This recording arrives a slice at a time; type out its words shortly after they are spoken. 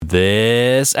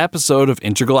This episode of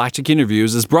Intergalactic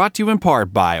Interviews is brought to you in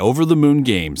part by Over the Moon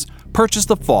Games. Purchase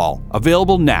The Fall,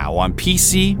 available now on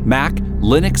PC, Mac,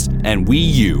 Linux, and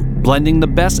Wii U. Blending the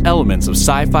best elements of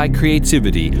sci-fi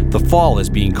creativity, The Fall is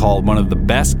being called one of the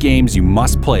best games you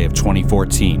must play of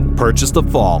 2014. Purchase The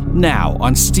Fall now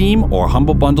on Steam or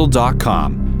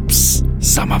HumbleBundle.com. Psst,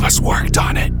 some of us worked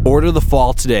on it. Order The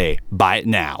Fall today. Buy it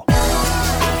now.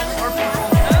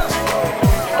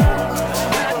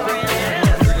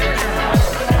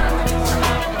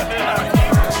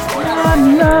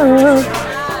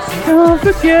 Don't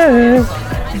forget,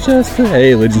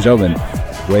 Hey,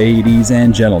 ladies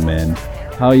and gentlemen,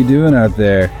 how you doing out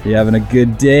there? You having a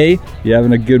good day? You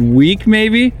having a good week,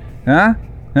 maybe? Huh?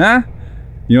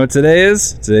 You know what today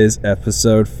is? Today's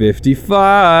episode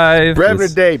 55.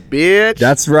 Brevner Day, bitch.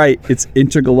 That's right. It's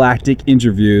Intergalactic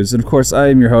Interviews. And of course, I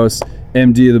am your host,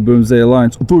 MD of the Boomsday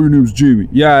Alliance. I thought your name's Jamie.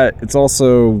 Yeah, it's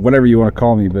also whatever you want to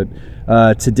call me, but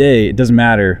today, it doesn't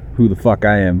matter who the fuck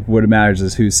I am. What matters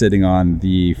is who's sitting on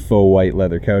the faux white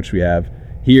leather couch we have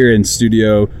here in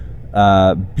studio.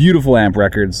 Beautiful amp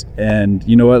records. And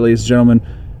you know what, ladies and gentlemen?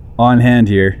 On hand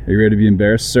here. Are you ready to be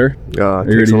embarrassed, sir? It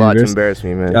takes a lot to embarrass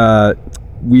me, man.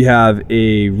 We have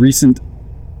a recent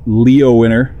Leo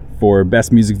winner for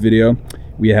Best Music Video.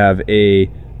 We have a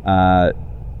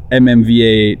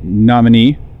MMVA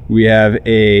nominee. We have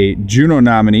a Juno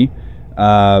nominee.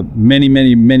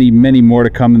 Many more to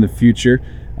come in the future.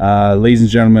 Ladies and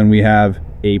gentlemen, we have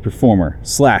a performer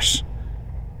slash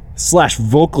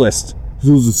vocalist. This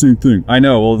is the same thing. I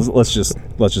know. Well, let's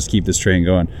just keep this train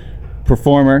going.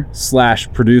 Performer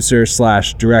slash producer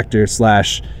slash director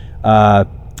slash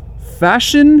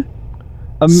fashion.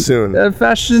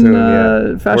 Fashion.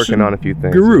 Working on a few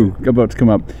things. Guru about to come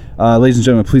up. Ladies and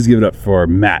gentlemen, please give it up for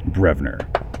Matt Brevner.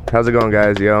 How's it going,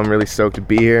 guys? I'm really stoked to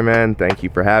be here, man. Thank you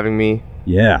for having me.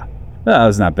 Yeah. That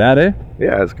was not bad, eh?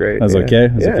 Yeah, that's great. That was okay.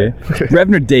 That was okay.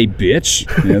 Brevner Day, bitch.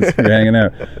 Yes, we're hanging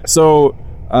out. So,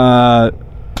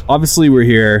 obviously, we're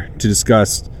here to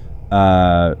discuss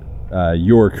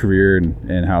your career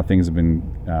and how things have been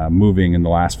moving in the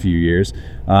last few years.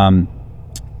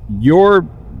 Your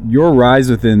rise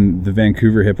within the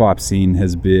Vancouver hip hop scene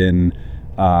has been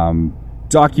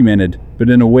documented, but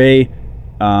in a way,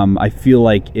 I feel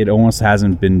like it almost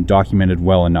hasn't been documented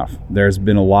well enough. There's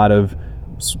been a lot of,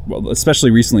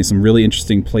 especially recently, some really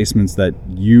interesting placements that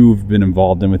you've been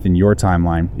involved in within your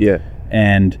timeline. Yeah.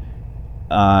 And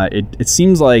it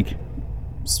seems like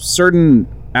certain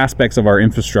aspects of our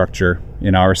infrastructure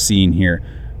in our scene here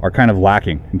are kind of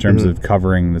lacking in terms of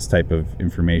covering this type of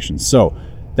information. So,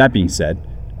 that being said,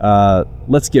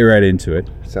 let's get right into it.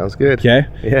 Sounds good. Okay?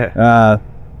 Yeah.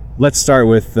 Let's start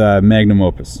with Magnum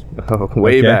Opus. Oh,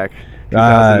 way back,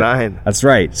 2009. That's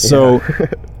right. Yeah. So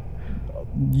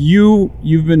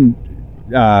you've been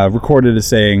recorded as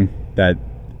saying that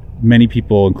many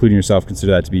people, including yourself,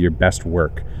 consider that to be your best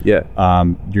work. Yeah.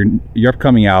 Your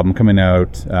upcoming album coming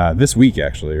out this week,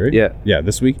 actually, right? Yeah. Yeah,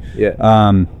 this week.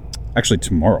 Yeah. Actually,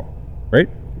 tomorrow, right?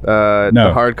 No.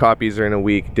 The hard copies are in a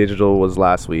week. Digital was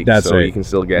last week. That's so right. You can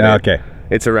still get it. Okay.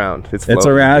 It's around. It's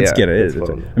around. Let's yeah, get it.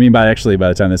 I mean, by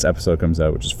the time this episode comes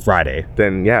out, which is Friday,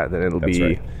 then it'll That's be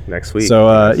right. next week. So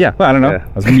well, I don't know.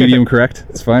 I was medium correct.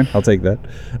 It's fine. I'll take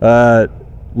that.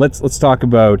 Let's talk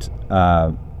about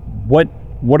what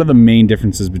are the main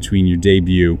differences between your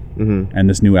debut and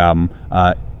this new album,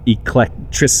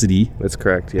 Eclectricity. That's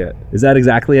correct. Yeah. Is that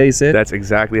exactly how you say it? That's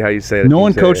exactly how you say it. No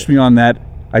one coached me on that.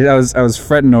 I was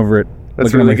fretting over it.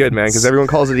 That's really good, man. Because everyone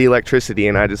calls it electricity,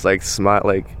 and I just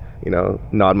smile,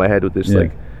 nod my head with this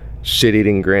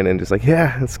shit-eating grin, and just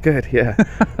yeah, that's good. Yeah.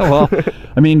 Well,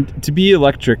 I mean, to be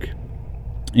electric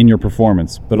in your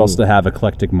performance, but also to have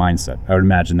eclectic mindset. I would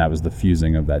imagine that was the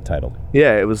fusing of that title.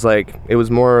 Yeah, it was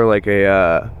more like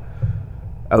a.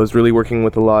 I was really working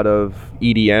with a lot of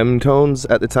EDM tones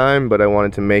at the time, but I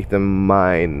wanted to make them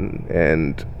mine,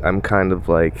 and I'm kind of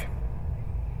I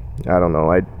don't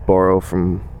know. I borrow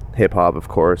from hip hop, of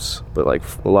course, but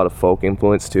a lot of folk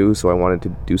influence too. So I wanted to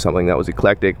do something that was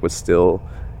eclectic, but still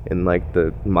in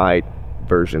my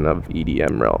version of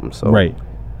EDM realm. So right.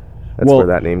 That's where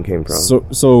that name came from.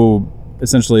 So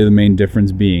essentially, the main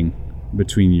difference being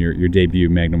between your debut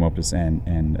Magnum Opus and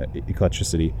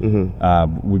Eclectricity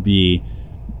would be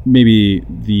maybe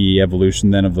the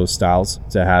evolution then of those styles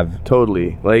to have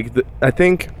totally I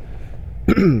think.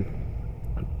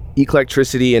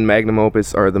 Eclectricity and Magnum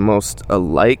Opus are the most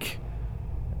alike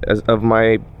of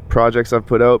my projects I've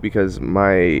put out, because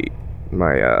my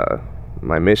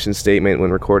mission statement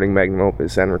when recording Magnum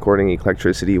Opus and recording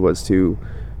Eclectricity was to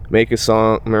make a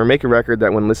song or make a record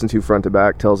that when listened to front to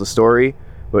back tells a story,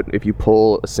 but if you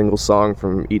pull a single song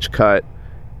from each cut,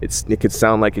 it could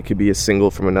sound like it could be a single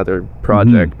from another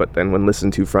project, but then when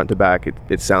listened to front to back,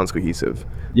 it sounds cohesive.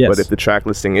 Yes. But if the track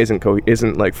listing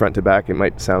isn't like front to back, it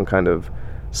might sound kind of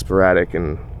sporadic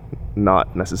and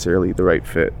not necessarily the right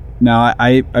fit. Now,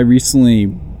 I recently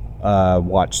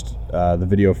watched the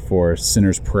video for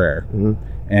Sinner's Prayer,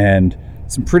 and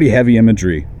some pretty heavy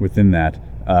imagery within that,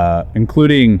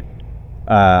 including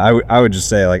I would just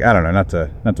say, like, I don't know, not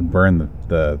to burn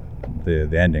the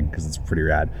ending because it's pretty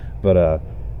rad, but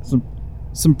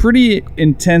some pretty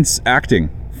intense acting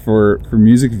for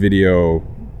music video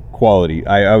quality.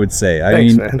 I would say.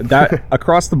 Thanks, I mean, man. that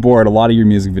across the board, a lot of your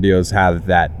music videos have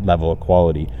that level of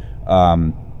quality.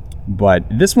 But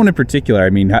this one in particular, I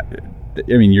mean,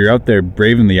 you're out there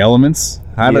braving the elements.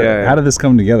 How did this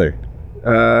come together?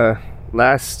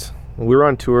 We were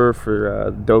on tour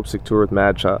for Dope Sick tour with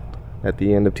Mad Shot at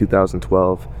the end of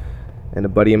 2012, and a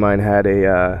buddy of mine had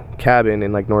a cabin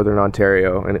in like northern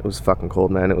Ontario, and it was fucking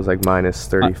cold, man. It was like minus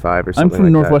 35 or something. I'm from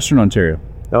like northwestern Ontario.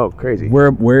 that. Oh, crazy.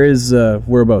 Where is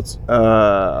whereabouts?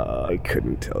 I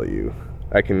couldn't tell you.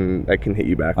 I can hit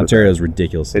you back. Ontario is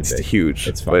ridiculous. It's big. huge.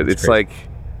 It's fun. But it's like,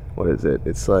 what is it?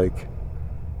 It's like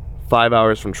 5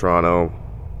 hours from Toronto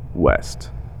west.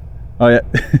 Oh yeah,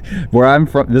 where I'm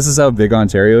from. This is how big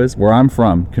Ontario is. Where I'm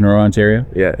from, Kenora, Ontario.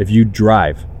 Yeah. If you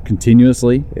drive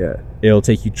continuously, Yeah. it'll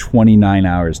take you 29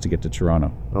 hours to get to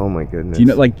Toronto. Oh my goodness. Do you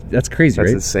know, like, that's crazy, That's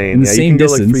right? insane. In the Yeah, same you can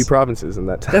distance. go like 3 provinces in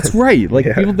that time. That's right. Like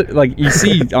Yeah. people, like you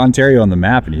see Ontario on the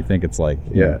map and you think it's like,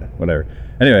 you know, Yeah. whatever.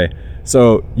 Anyway,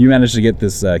 so you managed to get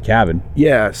this cabin.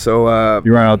 Yeah. So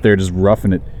You were out there just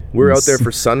roughing it. we're out there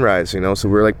for sunrise, you know. So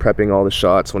we're like prepping all the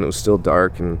shots when it was still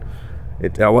dark, and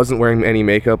I wasn't wearing any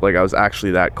makeup. Like I was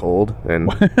actually that cold, and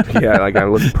yeah, like I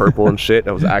looked purple and shit.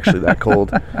 I was actually that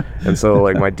cold, and so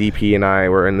like my DP and I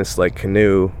were in this like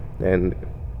canoe, and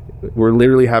we're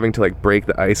literally having to like break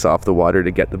the ice off the water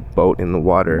to get the boat in the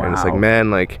water. And it's like, Wow.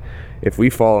 man, like if we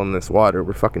fall in this water,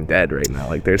 we're fucking dead right now.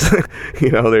 Like there's,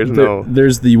 no.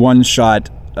 There's the one shot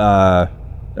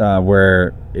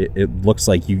where it looks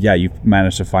like you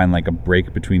managed to find like a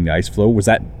break between the ice flow. Was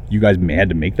that you guys had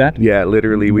to make that? Yeah,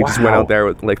 literally, we just went Wow. out there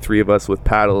with like 3 of us with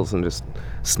paddles and just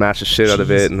smashed the shit out of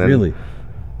it. And then Really?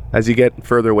 as you get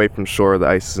further away from shore, the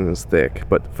ice isn't as thick,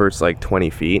 but the first like 20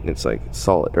 feet, it's like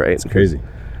solid, right? It's crazy.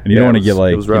 And you Yeah, don't want to it get was-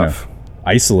 like it was rough.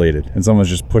 isolated and someone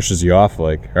just pushes you off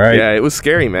like, all right. Yeah, it was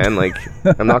scary, man. Like,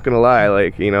 I'm not gonna lie.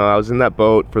 Like, I was in that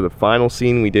boat for the final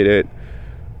scene. We did it.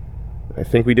 I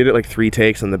think we did it like 3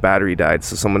 takes, and the battery died,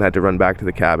 so someone had to run back to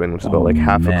the cabin, which is about like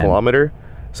half man. a kilometer.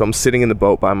 So I'm sitting in the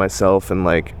boat by myself, and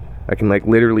like I can like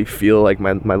literally feel like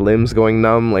my limbs going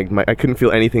numb. Like I couldn't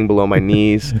feel anything below my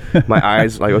knees. My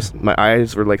eyes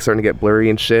were like starting to get blurry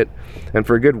and shit. And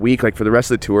for a good week, like for the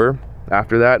rest of the tour,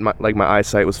 after that, my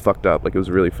eyesight was fucked up. Like it was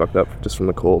really fucked up just from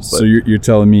the cold. But So you're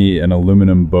telling me an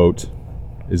aluminum boat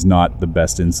is not the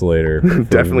best insulator for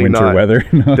Definitely winter not. weather?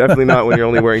 No? Definitely not when you're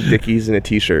only wearing Dickies and a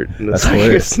t-shirt. And That's it's, like,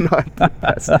 hilarious. it's not the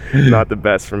best. Not the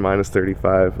best for minus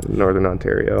 35 in northern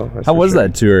Ontario. that's How for was sure.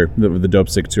 that tour, the Dope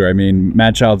Sick tour? I mean,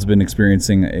 Mad Child's been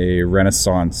experiencing a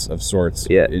renaissance of sorts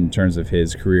Yeah. in terms of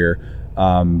his career.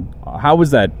 How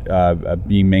was that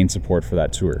being main support for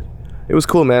that tour? It was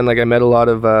cool, man. Like I met a lot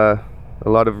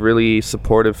of really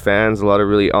supportive fans, a lot of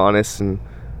really honest and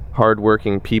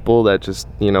hardworking people that just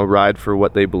ride for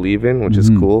what they believe in, which is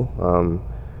cool.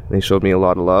 They showed me a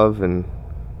lot of love, and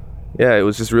yeah, it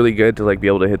was just really good to like be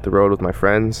able to hit the road with my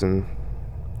friends. And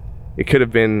it could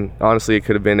have been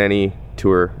any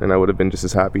tour, and I would have been just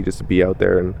as happy just to be out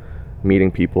there and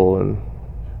meeting people. And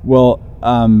Well,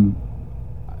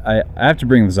 I have to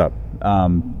bring this up.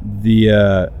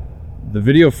 The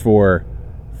video for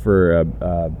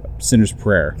Sinner's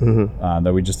Prayer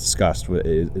that we just discussed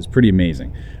is pretty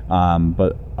amazing.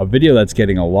 But a video that's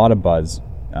getting a lot of buzz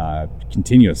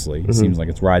continuously, it seems like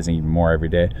it's rising even more every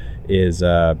day, is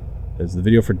the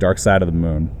video for Dark Side of the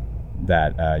Moon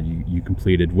that you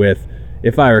completed with,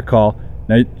 if I recall.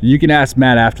 Now you can ask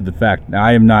Matt after the fact. Now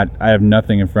I have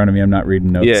nothing in front of me. I'm not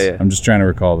reading notes. Yeah. I'm just trying to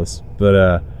recall this.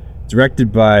 But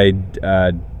directed by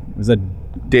was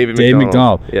that David Dave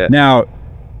McDonald? Yeah. Now,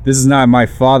 this is not my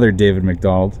father, David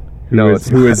McDonald, who it's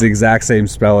is the exact same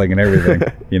spelling and everything.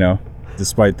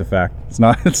 Despite the fact it's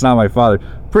not my father.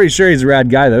 Pretty sure he's a rad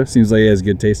guy though. Seems like he has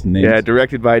good taste in names. Yeah,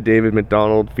 directed by David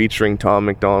McDonald, featuring Tom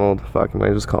McDonald. Fuck, you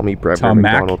might just call me Brevin Tom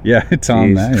Mack. McDonald. Yeah,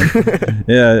 Tom Mack.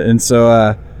 Yeah, and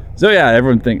so yeah,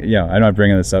 everyone think. Yeah, I'm not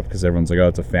bringing this up because everyone's like, oh,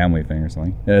 it's a family thing or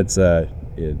something. It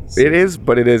is,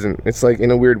 but it isn't. It's like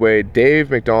in a weird way. Dave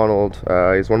McDonald,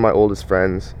 he's one of my oldest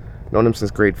friends. Known him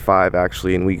since grade 5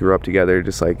 actually, and we grew up together.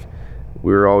 Just like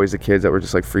we were always the kids that were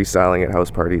just like freestyling at house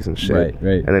parties and shit.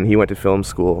 Right. And then he went to film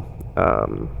school,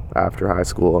 after high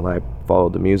school, and I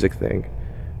followed the music thing.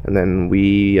 And then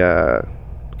we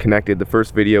connected. The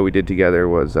first video we did together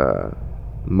was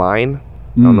Mine.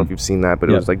 I don't know if you've seen that, but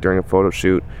it was like during a photo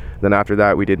shoot. Then after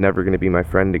that, we did Never Gonna Be My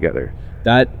Friend together.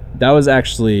 That was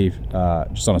actually,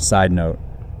 just on a side note,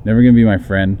 Never Gonna Be My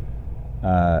Friend.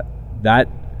 I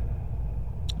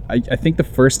think the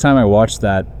first time I watched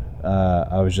that,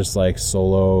 I was just like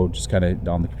solo, just kind of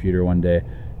on the computer one day,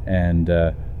 and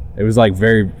it was like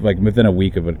within a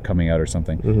week of it coming out or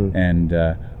something. And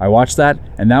I watched that,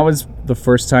 and that was the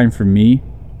first time for me,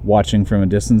 watching from a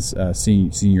distance,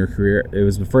 seeing your career. It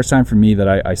was the first time for me that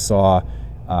I saw,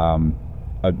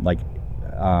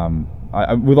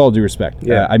 with all due respect,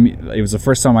 I mean, it was the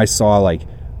first time I saw like,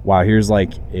 wow, here's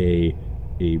like a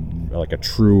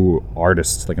true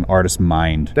artist, like an artist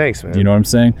mind. Thanks, man. Do you know what I'm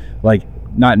saying? Like,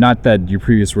 not that your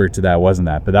previous work to that wasn't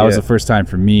that, but that was the first time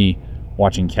for me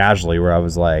watching casually where I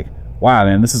was like, wow,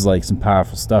 man, this is like some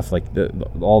powerful stuff. Like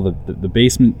all the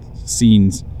basement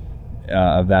scenes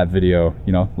of that video,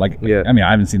 you know, like, I mean,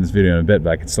 I haven't seen this video in a bit, but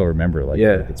I can still remember, like,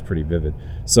 it's pretty vivid.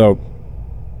 So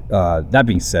that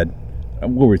being said,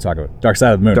 what were we talking about? Dark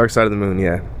Side of the Moon. Dark Side of the Moon,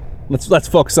 yeah. Let's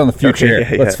focus on the future Okay,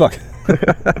 here. Let's fuck.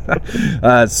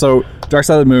 So Dark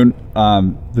Side of the Moon,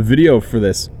 the video for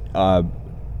this,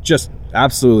 just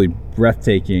absolutely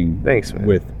breathtaking. Thanks, man.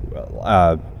 With,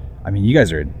 I mean, you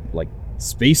guys are like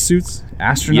spacesuits,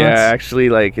 astronauts. Yeah, actually,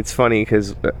 like, it's funny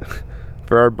because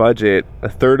for our budget, a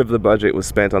third of the budget was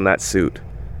spent on that suit.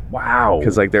 Wow.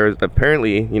 Because like there's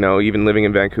apparently, you know, even living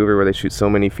in Vancouver where they shoot so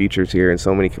many features here and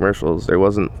so many commercials, there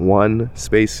wasn't one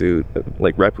spacesuit,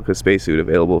 like replica spacesuit,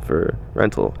 available for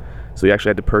rental. So we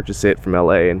actually had to purchase it from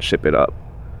LA and ship it up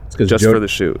just for the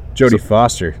shoot. Jodie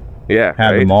Foster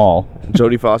had them all.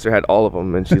 Jodie Foster had all of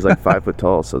them, and she's like 5 foot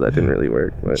tall, so that didn't really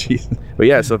work. But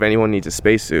yeah, so if anyone needs a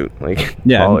spacesuit, like,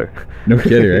 call her. No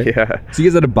kidding, right? Yeah. So you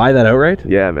guys had to buy that outright?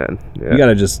 Yeah, man. Yeah. You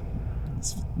gotta just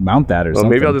mount that or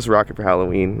something. Maybe I'll just rock it for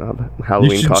Halloween.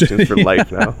 Halloween costumes for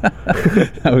life now.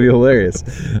 That would be hilarious.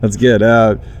 That's good.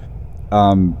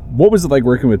 What was it like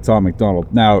working with Tom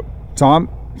McDonald? Now, Tom,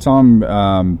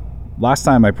 last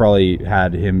time I probably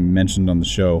had him mentioned on the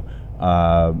show,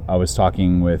 I was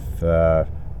talking with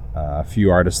a few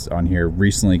artists on here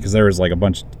recently because there was like a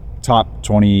bunch of top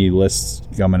 20 lists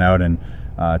coming out, and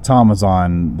Tom was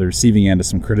on the receiving end of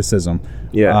some criticism.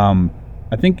 Yeah.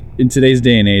 I think in today's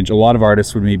day and age, a lot of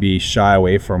artists would maybe shy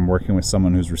away from working with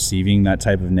someone who's receiving that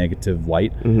type of negative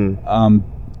light.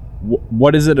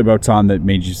 What is it about Tom that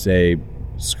made you say,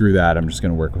 screw that, I'm just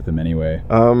going to work with him anyway?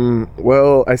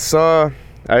 Well, I saw...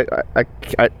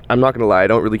 I'm not gonna lie, I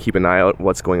don't really keep an eye out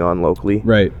what's going on locally.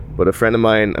 Right. But a friend of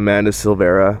mine, Amanda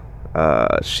Silvera,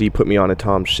 she put me on a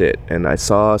Tom shit, and I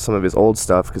saw some of his old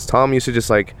stuff because Tom used to just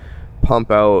like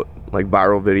pump out like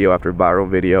viral video after viral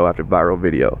video after viral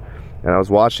video. And I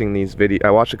was watching I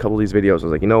watched a couple of these videos. I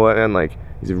was like, you know what, man, like,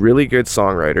 he's a really good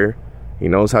songwriter. He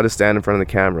knows how to stand in front of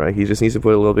the camera. He just needs to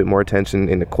put a little bit more attention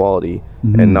into quality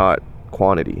and not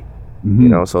quantity. You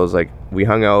know, so I was like, we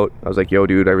hung out. I was like, yo,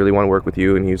 dude, I really want to work with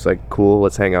you. And he was like, cool,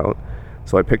 let's hang out.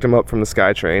 So I picked him up from the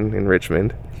SkyTrain in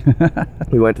Richmond.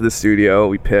 We went to the studio,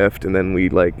 we piffed, and then we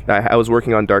like, I was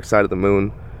working on Dark Side of the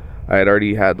Moon. I had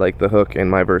already had like the hook and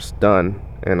my verse done.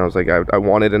 And I was like, I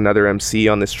wanted another MC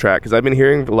on this track because I've been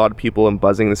hearing a lot of people and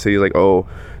buzzing the city like, oh,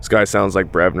 this guy sounds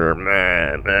like Brevner.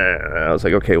 Man. I was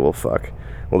like, okay, well, fuck.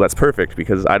 Well, that's perfect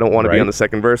because I don't want to be on the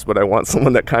second verse, but I want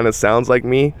someone that kind of sounds like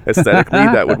me aesthetically.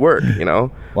 That would work, you know?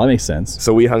 Well, that makes sense.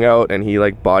 So we hung out and he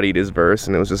like bodied his verse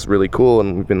and it was just really cool,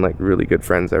 and we've been like really good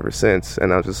friends ever since.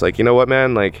 And I was just like, you know what,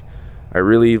 man? Like, I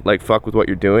really like fuck with what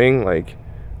you're doing. Like,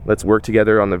 let's work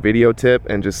together on the video tip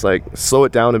and just like slow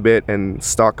it down a bit and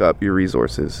stock up your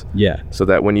resources. Yeah. So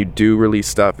that when you do release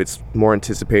stuff, it's more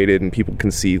anticipated and people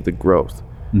can see the growth.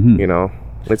 You know?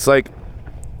 It's like,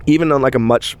 even on like a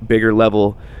much bigger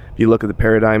level, if you look at the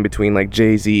paradigm between like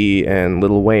Jay-Z and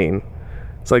Lil Wayne,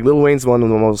 it's like Lil Wayne's one of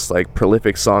the most like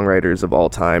prolific songwriters of all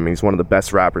time, and he's one of the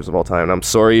best rappers of all time. And I'm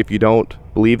sorry if you don't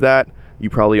believe that.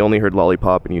 You probably only heard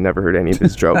Lollipop and you never heard any of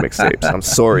his Drought mixtapes. I'm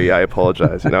sorry, I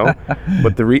apologize, you know?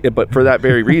 But but for that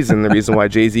very reason, the reason why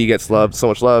Jay-Z gets so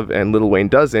much love and Lil Wayne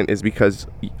doesn't is because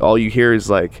all you hear is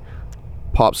like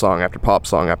pop song after pop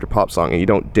song after pop song, and you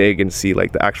don't dig and see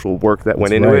like the actual work that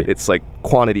went into it. It's like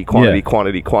quantity.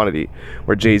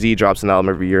 Where Jay-Z drops an album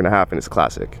every year and a half and it's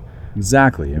classic.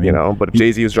 Exactly. I mean, you know, but if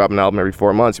Jay-Z was dropping an album every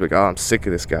 4 months, you're like, oh, I'm sick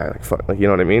of this guy. Like, fuck, like, you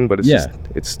know what I mean? But it's just,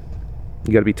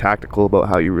 you got to be tactical about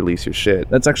how you release your shit.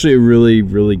 That's actually a really,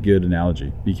 really good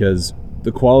analogy because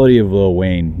the quality of Lil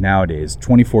Wayne nowadays,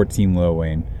 2014 Lil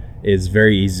Wayne, is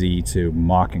very easy to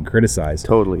mock and criticize.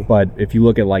 Totally. But if you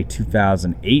look at like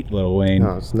 2008 Lil Wayne,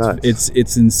 No, it's nuts.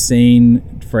 It's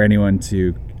insane for anyone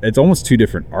to. It's almost two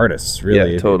different artists,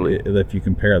 really. Yeah, totally. If you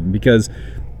compare them, because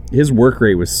his work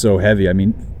rate was so heavy. I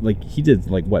mean, like he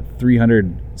did like what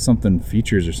 300 something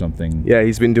features or something. Yeah,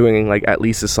 he's been doing like at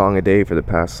least a song a day for the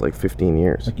past like 15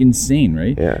 years. Like insane,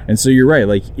 right? Yeah. And so you're right.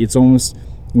 Like it's almost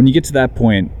when you get to that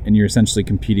point and you're essentially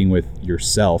competing with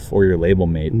yourself or your label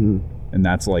mate, and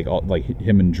that's like like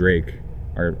him and Drake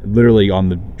are literally on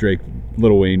the Drake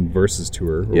Lil Wayne versus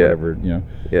tour or whatever. You know.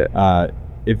 Yeah.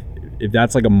 If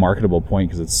that's like a marketable point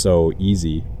because it's so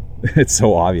easy, it's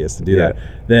so obvious to do Yeah. that,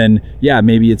 then yeah,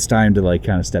 maybe it's time to like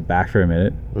kind of step back for a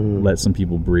minute, let some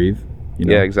people breathe. You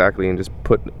know? Yeah, exactly, and just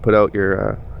put out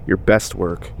your best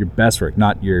work. Your best work,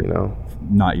 not your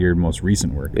not your most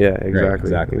recent work. Yeah, Right,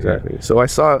 exactly. yeah. So I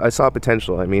saw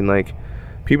potential. I mean, like,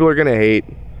 people are gonna hate.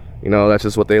 You know, that's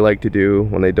just what they like to do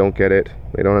when they don't get it,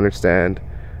 they don't understand,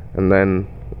 and then,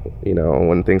 you know,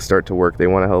 when things start to work, they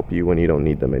want to help you when you don't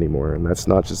need them anymore. And that's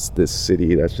not just this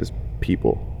city, that's just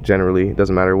people generally. It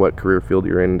doesn't matter what career field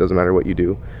you're in, it doesn't matter what you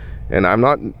do. And I'm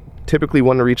not typically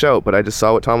one to reach out, but I just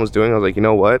saw what Tom was doing. I was like, you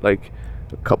know what, like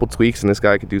a couple tweaks and this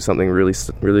guy could do something really,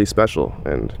 really special.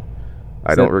 And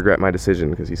I don't regret my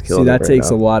decision because he's killing it that right takes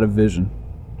now. a lot of vision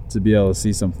to be able to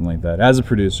see something like that. As a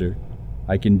producer,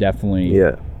 I can definitely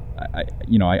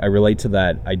I relate to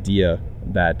that idea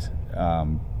that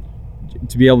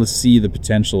to be able to see the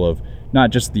potential of not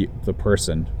just the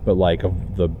person, but like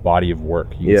of the body of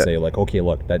work. You can say like, okay,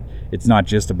 look, that it's not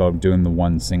just about doing the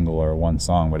one single or one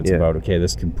song, but it's about, okay,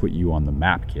 this can put you on the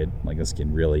map, kid. Like this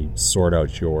can really sort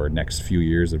out your next few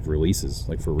years of releases,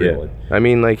 like for real. I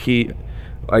mean, like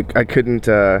I couldn't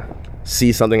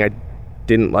see something I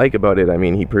didn't like about it. I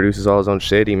mean, he produces all his own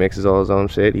shit, he mixes all his own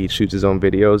shit, he shoots his own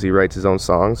videos, he writes his own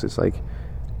songs. It's like,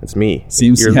 it's me.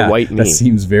 You're the white me. That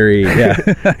seems very,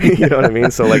 you know what I mean?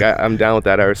 So like, I'm down with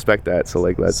that. I respect that. So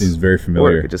like, that seems very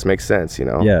familiar. It just makes sense, you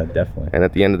know? Yeah, definitely. And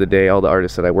at the end of the day, all the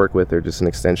artists that I work with are just an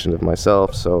extension of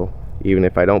myself. So even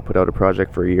if I don't put out a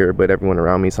project for a year, but everyone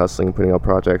around me is hustling, putting out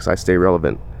projects, I stay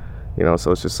relevant. You know,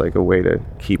 so it's just like a way to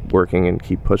keep working and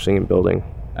keep pushing and building.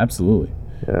 Absolutely.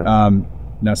 Yeah.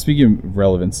 Now, speaking of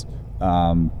relevance,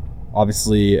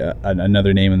 obviously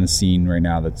another name in the scene right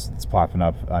now that's popping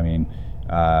up. I mean,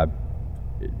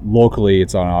 locally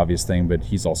it's an obvious thing, but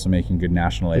he's also making good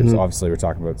national waves. Obviously, we're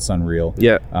talking about Sunreal.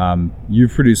 Yeah.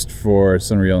 You've produced for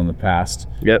Sunreal in the past.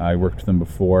 Yep. I worked with them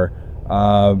before.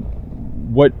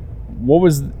 What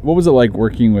was it like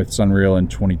working with Sunreal in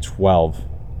 2012?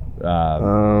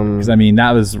 Because I mean,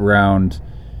 that was around.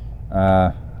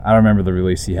 I don't remember the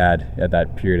release he had at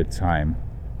that period of time,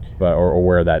 but or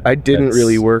where that. I didn't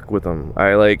really work with him.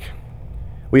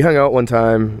 We hung out one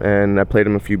time and I played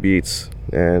him a few beats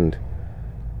and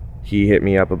he hit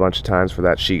me up a bunch of times for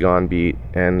that She Gone beat.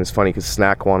 And it's funny because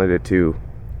Snack wanted it too,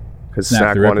 because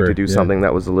Snack wanted to do something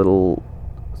that was a little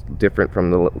different from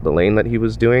the lane that he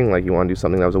was doing. Like, he wanted to do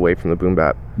something that was away from the boom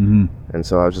bap. And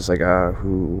so I was just like,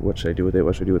 what should I do with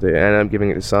it? And I'm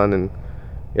giving it to Sun, and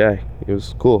yeah, it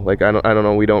was cool. Like, I don't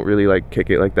know, we don't really like kick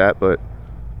it like that, but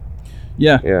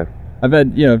yeah, I've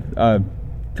had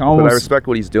but I respect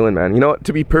what he's doing, man. You know what,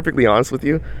 to be perfectly honest with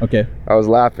you, okay, I was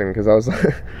laughing because I was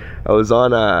I was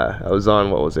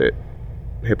on what was it,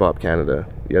 Hip Hop Canada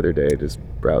the other day, just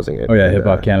browsing it. Oh yeah,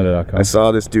 hiphopcanada.com. I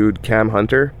saw this dude Cam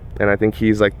Hunter, and I think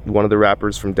he's like one of the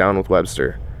rappers from Down with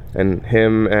Webster, and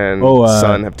him and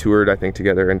Sun have toured, I think,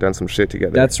 together and done some shit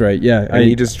together. That's right, yeah. And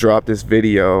he just dropped this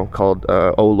video called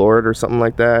Oh Lord or something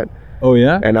like that. Oh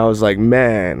yeah. And I was like,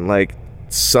 man, like,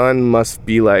 Sun must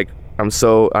be like,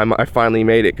 I finally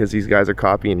made it because these guys are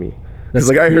copying me. Because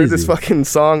like, I heard this fucking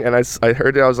song and I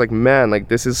heard it, I was like, man, like,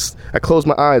 this is, I closed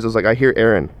my eyes, I was like, I hear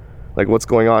Aaron, like, what's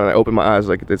going on? And I opened my eyes,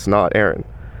 like, it's not Aaron.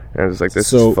 And I was like,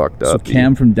 this is fucked up. So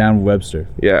Cam from Down Webster.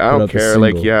 Yeah, I don't care.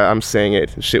 Like, yeah, I'm saying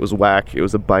it. Shit was whack. It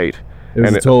was a bite. It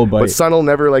was a total bite. But Sun will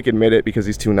never like admit it because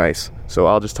he's too nice. So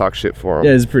I'll just talk shit for him.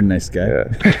 Yeah, he's a pretty nice guy. Yeah.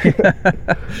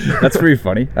 That's pretty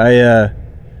funny. I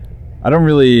don't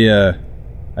really.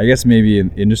 I guess maybe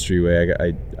in industry way,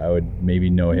 I would maybe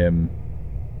know him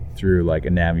through like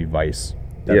Anami Vice.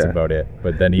 That's about it.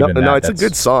 But then even no, it's a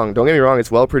good song. Don't get me wrong.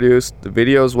 It's well produced. The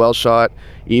video is well shot.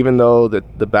 Even though the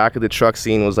back of the truck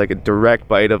scene was like a direct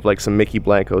bite of like some Mickey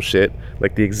Blanco shit,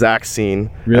 like the exact scene.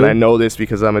 Really? And I know this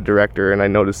because I'm a director and I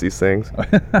notice these things.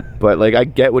 But like, I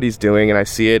get what he's doing and I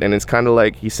see it, and it's kind of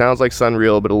like, he sounds like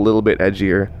Sunreal but a little bit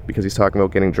edgier because he's talking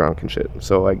about getting drunk and shit.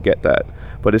 So I get that.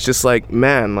 But it's just like,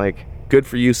 man, like, good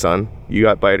for you, Sun. You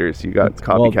got biters. You got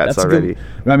copycats already.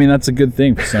 I mean, that's a good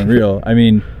thing for Sunreal. I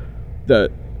mean,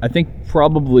 I think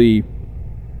probably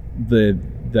the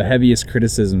the heaviest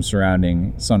criticism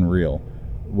surrounding Sunreal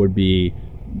would be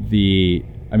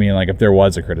like if there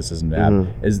was a criticism to have,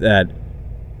 is that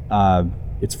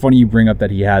it's funny you bring up that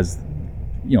he has,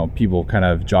 people kind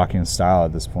of jockeying style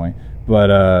at this point,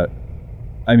 but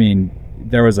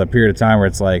there was a period of time where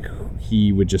it's like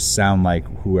he would just sound like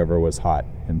whoever was hot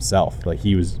himself, like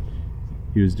he was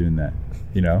doing that,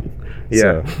 Yeah.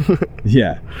 So,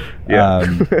 yeah.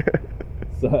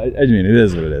 So it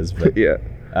is what it is, but Yeah.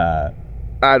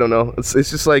 I don't know. It's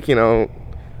just like,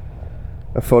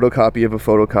 a photocopy of a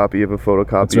photocopy of a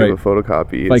photocopy right. of a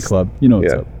photocopy. Fight Club,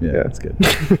 what's yeah, up. Yeah, yeah. that's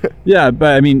good. Yeah,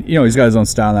 but he's got his own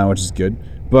style now, which is good.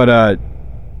 But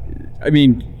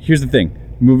here's the thing: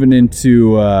 moving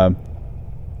into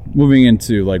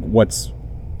like what's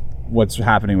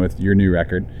happening with your new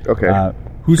record. Okay.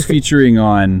 Who's featuring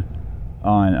on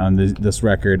this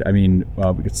record? We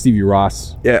got Stevie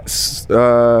Ross. Yes.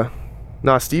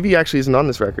 No, Stevie actually isn't on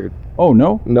this record. Oh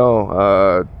no.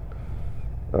 No.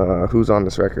 Who's on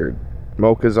this record?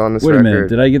 Mocha's on this Wait record. a minute,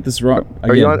 did I get this wrong?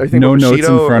 Are you Again, thinking no about notes in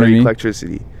Bushido front or of me.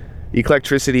 Eclectricity?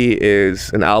 Eclectricity is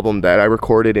an album that I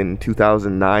recorded in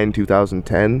 2009,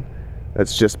 2010.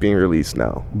 That's just being released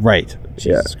now. Right.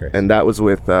 Jesus Christ. And that was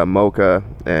with Mocha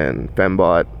and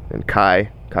Fembot and Kai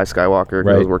Skywalker.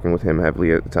 'Cause I was Right. working with him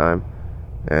heavily at the time.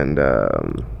 And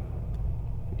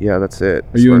yeah, that's it.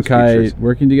 Are you and Kai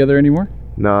working together anymore?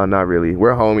 No, not really.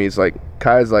 We're homies. Like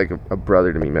Kai's like a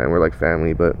brother to me, man. We're like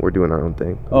family, but we're doing our own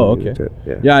thing. Oh, okay.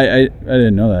 Yeah. Yeah, I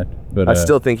didn't know that, but I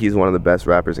still think he's one of the best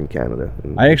rappers in Canada.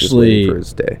 And I just waiting actually- for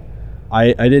his day.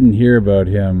 I didn't hear about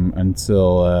him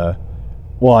until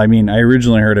I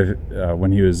originally heard of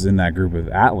when he was in that group with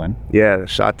Atlan. Yeah, the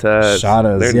Shatas.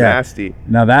 Shatas, They're yeah. nasty.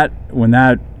 Now when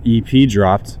that EP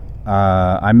dropped,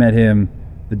 I met him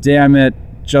the day I met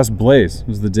Just Blaze.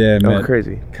 Was the day I met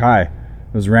Crazy. Kai.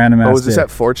 It was random ass. Oh, was this day. at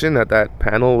Fortune at that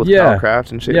panel with Yeah. Kyle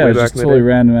Craft and shit? Yeah, way it was back just in the totally day?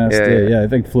 random ass day. Yeah. Yeah, I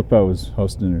think Flip Out was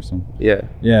hosting or something. Yeah.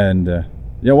 Yeah, and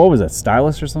what was that?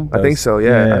 Stylist or something? I think so.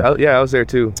 Yeah. I was there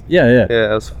too. Yeah. Yeah,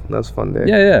 that was a fun day.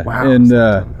 Yeah. Wow. And that's a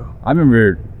long time ago. I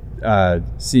remember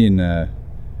seeing. I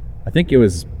think it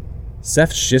was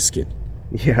Seth Shiskin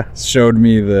Yeah. showed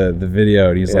me the video,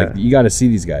 and he's Yeah. like, "You got to see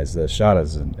these guys, the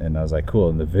Shatas," and I was like, "Cool."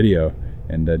 In the video,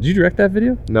 and did you direct that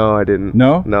video? No, I didn't.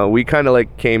 No? No, we kind of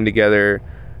like came together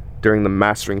during the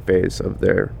mastering phase of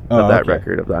that okay.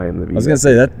 record of the I Am the V. I was gonna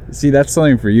say that. See, that's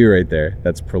something for you right there.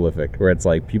 That's prolific. Where it's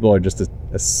like people are just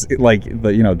like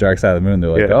the Dark Side of the Moon. They're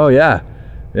like, Yeah. "Oh yeah,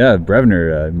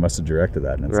 Brevner must have directed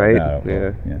that." And it's Right? Like, no,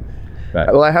 Yeah. yeah.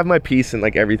 But, Well, I have my piece in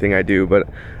like everything I do, but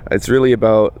it's really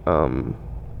about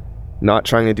not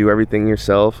trying to do everything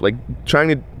yourself. Like trying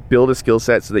to build a skill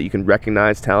set so that you can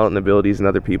recognize talent and abilities in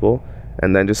other people,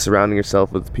 and then just surrounding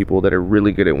yourself with people that are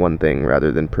really good at one thing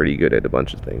rather than pretty good at a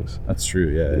bunch of things. that's true.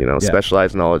 Yeah. You know, Yeah.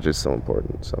 specialized knowledge is so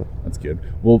important. So That's good.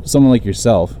 Well, someone like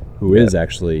yourself, who is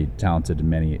actually talented in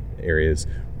many areas,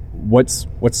 what's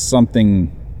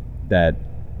something that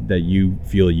you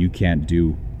feel you can't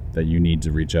do that you need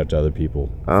to reach out to other people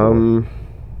for?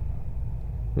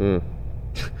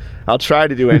 I'll try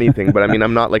to do anything, but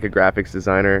I'm not like a graphics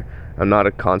designer. I'm not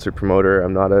a concert promoter.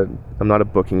 I'm not a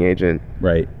booking agent.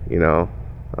 Right. You know,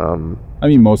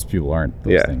 Most people aren't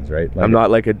those Yeah. things, right? Like, I'm not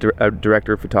like a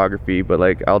director of photography, but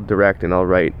like I'll direct and I'll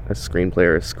write a screenplay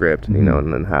or a script, you know,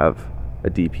 and then have a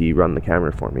DP run the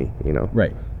camera for me, you know.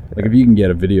 Right. Like if you can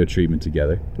get a video treatment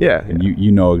together, Yeah. and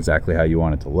you know exactly how you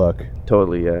want it to look.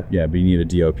 Totally. Yeah. Yeah, but you need a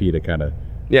DOP to kind of.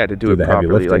 Yeah, to do Do it the heavy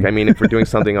properly. Like, lifting. if we're doing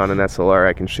something on an SLR,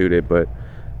 I can shoot it, but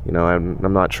you know, I'm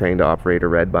not trained to operate a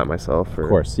Red by myself. Or, Of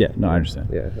course. Yeah. No, I understand.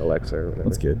 Yeah, Alexa or whatever.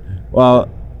 That's good. Well,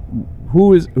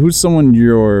 who's someone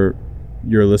you're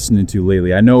listening to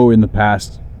lately? I know in the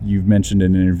past you've mentioned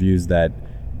in interviews that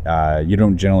you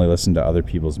don't generally listen to other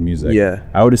people's music. Yeah.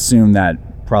 I would assume that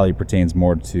probably pertains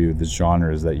more to the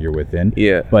genres that you're within.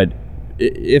 Yeah. But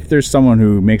if there's someone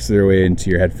who makes their way into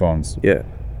your headphones, Yeah.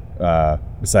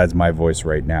 besides my voice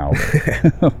right now,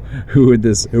 who would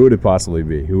it possibly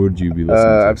be? Who would you be listening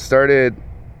to? I've started.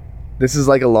 This is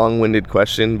like a long-winded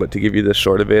question, but to give you the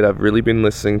short of it, I've really been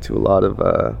listening to a lot of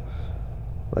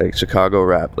like Chicago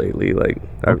rap lately. Like,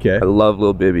 Okay. I love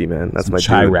Lil Bibby, man. That's Some my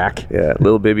Chirac. dude. Yeah,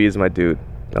 Lil Bibby is my dude.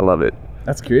 I love it.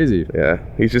 That's crazy. Yeah,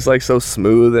 he's just like so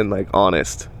smooth and like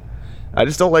honest. I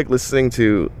just don't like listening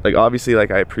to like, obviously,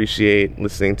 like I appreciate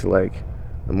listening to like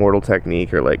Immortal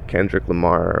Technique or like Kendrick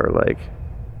Lamar or like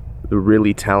the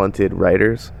really talented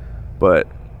writers, but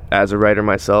as a writer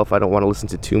myself, I don't want to listen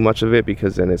to too much of it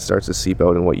because then it starts to seep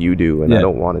out in what you do, and Yeah. I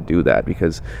don't want to do that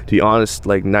because, to be honest,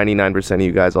 like 99% of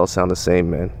you guys all sound the same,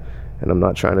 man. and I'm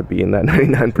not trying to be in that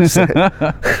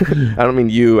 99%. I don't mean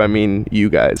you. I mean you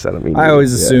guys. I don't mean. I you.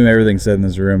 always assume everything said in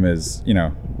this room is,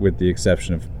 with the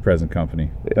exception of present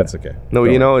company. Yeah. That's okay.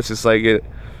 No, it's just like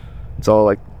it's all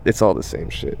the same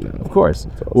shit now. Of course.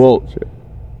 Well,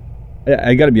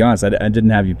 I got to be honest. I didn't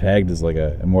have you pegged as like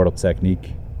a Immortal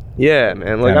Technique. Yeah,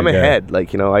 man. Like I'm ahead.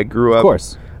 Like I grew up. Of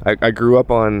course. I grew up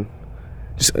on.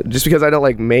 Just because I don't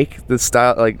like make the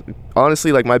style, like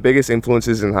honestly, like my biggest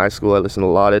influences in high school, I listened to a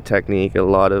lot of Technique, a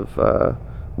lot of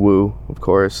Wu, of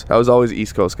course. I was always an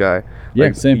East Coast guy. Yeah,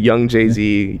 like, same. Young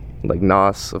Jay-Z, like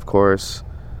Nas, of course.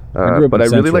 But I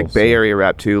really like Bay Area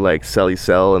rap too, like Celly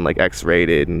Cell and like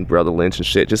X-Rated and Brother Lynch and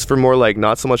shit. Just for more like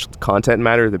not so much content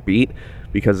matter, the beat,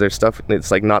 because there's stuff.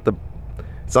 It's like not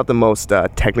the most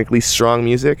technically strong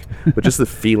music, but just the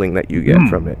feeling that you get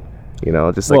from it.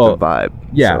 Just like the vibe.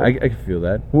 Yeah, so. I can feel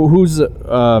that. Well, who's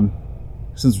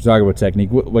since we're talking about Technique,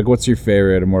 what's your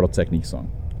favorite Immortal Technique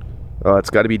song? Oh,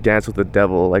 it's got to be Dance with the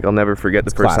Devil. Like I'll never forget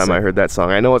the first time I heard that song.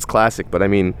 I know it's classic, but I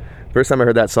mean, first time I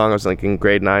heard that song, I was like in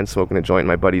grade 9 smoking a joint in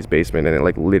my buddy's basement, and it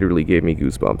like literally gave me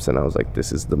goosebumps, and I was like,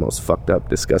 this is the most fucked up,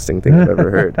 disgusting thing I've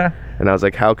ever heard. And I was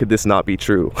like, how could this not be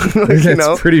true?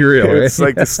 It's pretty real. It's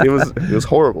like this, it was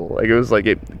horrible. Like it was like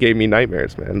it gave me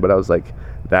nightmares, man. But I was like,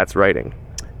 that's writing.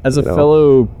 As a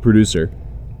fellow producer,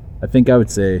 I think I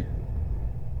would say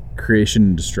Creation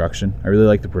and Destruction. I really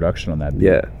like the production on that beat.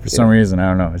 Yeah. For some reason, I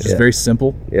don't know. It's just very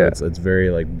simple. Yeah. It's very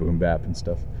like boom bap and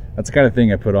stuff. That's the kind of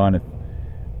thing I put on if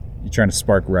you're trying to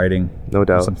spark writing. No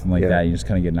doubt. Or something like that. You just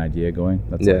kind of get an idea going.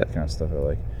 That's like the kind of stuff I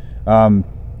like.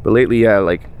 But lately,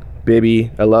 like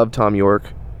Baby, I love Tom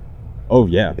York. Oh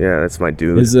yeah. Yeah, that's my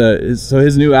dude.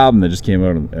 His new album that just came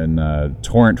out in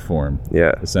torrent form.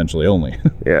 Yeah. Essentially only.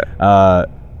 Yeah.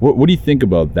 What do you think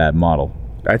about that model?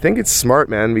 I think it's smart,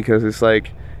 man, because it's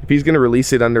like if he's gonna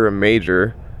release it under a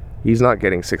major, he's not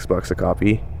getting $6 a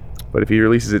copy. But if he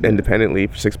releases it independently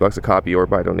for $6 a copy or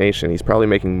by donation, he's probably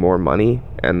making more money,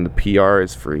 and the PR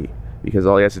is free because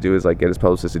all he has to do is like get his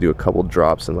publicist to do a couple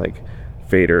drops in like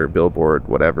Fader, Billboard,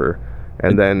 whatever,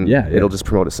 and then it'll just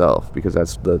promote itself because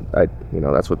that's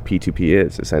that's what P2P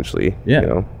is essentially.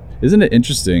 Yeah. Isn't it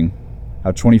interesting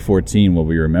how 2014 will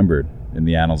be remembered in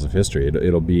the annals of history?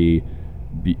 It'll be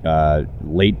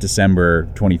late December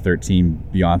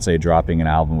 2013, Beyonce dropping an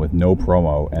album with no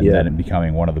promo, and then it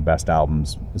becoming one of the best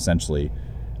albums, essentially.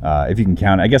 If you can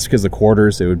count, I guess because the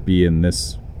quarters, it would be in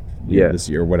this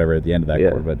year or whatever at the end of that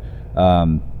quarter. But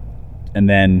and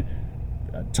then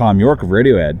Tom York of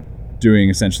Radiohead doing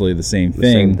essentially the same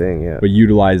thing, but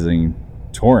utilizing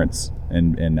torrents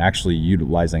and actually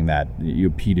utilizing that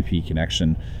P2P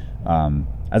connection.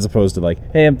 As opposed to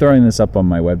like, hey, I'm throwing this up on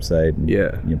my website.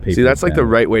 And, see, that's like the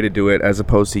right way to do it, as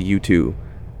opposed to U2,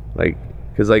 like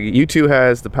because like U2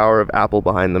 has the power of Apple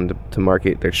behind them to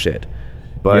market their shit,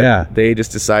 but they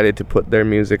just decided to put their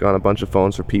music on a bunch of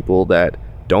phones for people that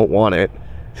don't want it,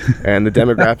 and the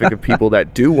demographic of people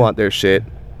that do want their shit,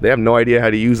 they have no idea how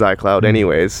to use iCloud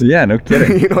anyways. Yeah, no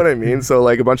kidding. You know what I mean? So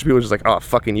like a bunch of people are just like, oh,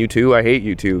 fucking U2, I hate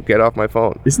U2, get off my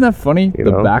phone. Isn't that funny?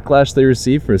 The backlash they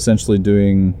receive for essentially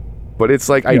doing. But it's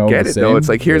like, I get it though. It's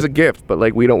like, here's a gift, but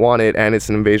like we don't want it, and it's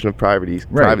an invasion of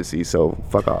privacy, so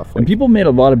fuck off. Like, and people made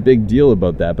a lot of big deal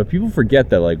about that, but people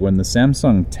forget that like when the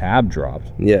Samsung Tab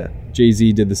dropped,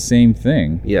 Jay-Z did the same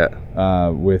thing.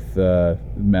 With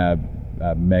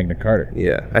Magna Carta.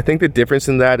 Yeah, I think the difference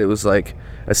in that, it was like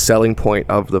a selling point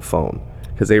of the phone.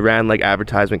 Because they ran like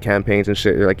advertisement campaigns and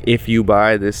shit. They're like, if you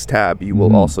buy this tab, you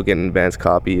will also get an advanced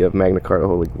copy of Magna Carta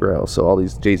Holy Grail. So all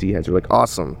these Jay-Z heads are like,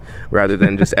 awesome. Rather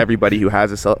than just everybody who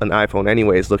has an iPhone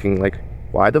anyways looking like,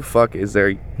 why the fuck is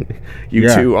there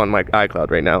U2 on my iCloud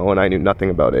right now when I knew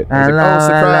nothing about it? I was like, oh,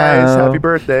 surprise, happy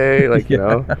birthday. Like,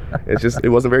 it's just, it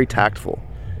wasn't very tactful.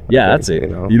 Yeah, that's it.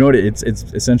 You know what? It's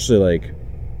essentially like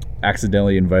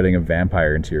accidentally inviting a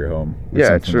vampire into your home.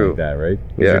 Yeah, true. Like that, right?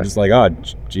 Yeah. You're just like, oh,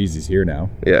 jeez, he's here now.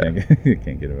 Yeah.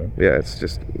 Can't get him out. Yeah, it's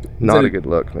just not a good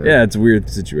look, man. Yeah, it's a weird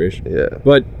situation. Yeah.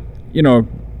 But,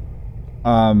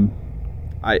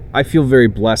 I feel very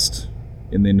blessed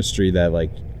in the industry that, like,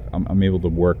 I'm able to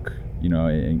work,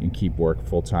 and keep work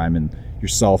full time, and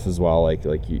yourself as well. Like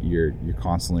you're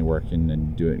constantly working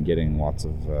and getting lots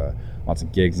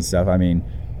of gigs and stuff. I mean,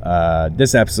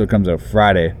 this episode comes out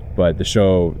Friday, but the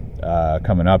show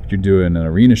coming up, you're doing an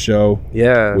arena show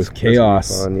with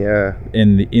Chaos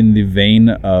in the vein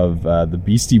of the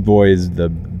Beastie Boys, the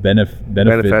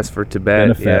Benefest for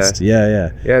Tibet. Yeah,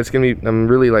 it's gonna be, I'm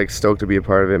really like stoked to be a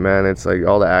part of it, man. It's like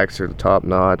all the acts are top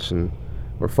notch, and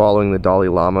we're following the Dalai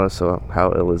Lama, so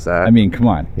how ill is that? I mean, come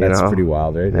on, that's pretty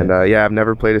wild, right? And I've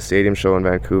never played a stadium show in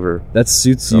Vancouver. That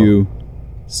suits you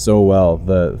so well.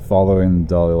 The following the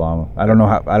Dalai Lama. I don't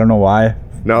know why.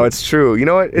 No, it's true. You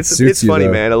know what? It's funny,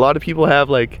 though. man. A lot of people have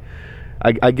like,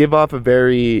 I give off a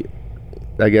very,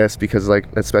 I guess because like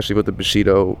especially with the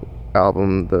Bushido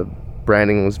album, the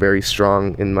branding was very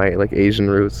strong in my like Asian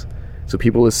roots. So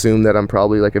people assume that I'm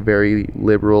probably like a very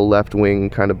liberal, left-wing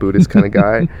kind of Buddhist kind of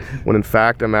guy, when in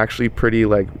fact I'm actually pretty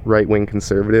like right-wing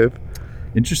conservative.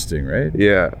 Interesting, right?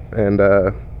 Yeah, and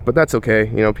but that's okay.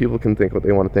 You know, people can think what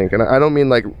they want to think, and I don't mean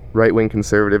like right-wing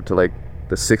conservative to like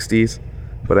the '60s,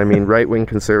 but I mean right-wing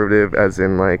conservative as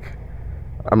in like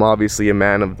I'm obviously a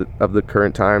man of the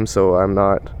current time, so I'm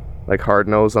not like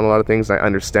hard-nosed on a lot of things. I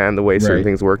understand the way certain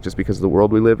things work just because of the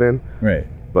world we live in. Right.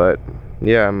 But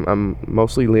yeah, I'm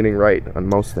mostly leaning right on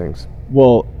most things.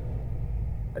 Well,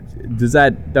 does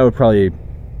that would probably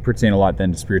pertain a lot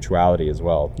then to spirituality as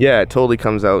well? Yeah, it totally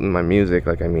comes out in my music.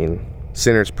 Like, I mean,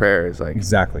 Sinner's Prayer is like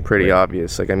exactly pretty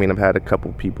obvious. Like, I mean, I've had a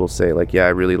couple people say like, yeah, I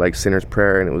really like Sinner's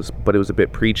Prayer, and it was a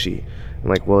bit preachy. I'm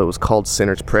like, well, it was called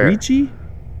Sinner's Prayer. Preachy?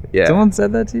 Yeah. Someone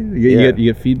said that to you? You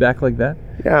get feedback like that?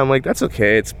 Yeah, I'm like, that's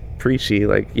okay. It's preachy.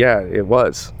 Like, yeah, it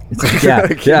was. It's like,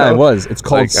 it was. It's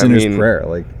called like, Sinner's Prayer.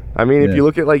 Like, I mean, if you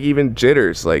look at like even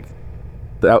Jitters, like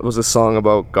that was a song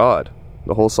about God.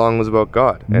 The whole song was about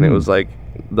God, and it was like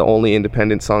the only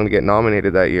independent song to get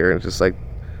nominated that year. And it's just like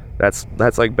that's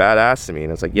like badass to me.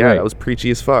 And it's like, yeah, that was preachy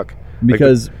as fuck.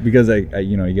 Because I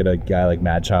you know, you get a guy like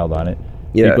Mad Child on it.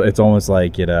 Yeah, it's almost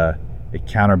like it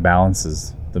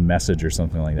counterbalances the message or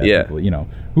something like that. Yeah, people, you know,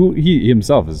 who he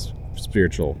himself is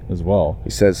spiritual as well. He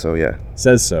says so. Yeah,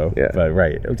 says so. Yeah, but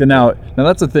right now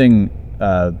that's the thing.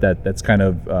 That's kind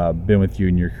of been with you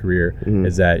in your career,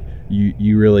 is that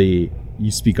you really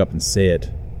speak up and say it.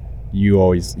 You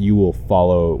will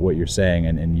follow what you're saying,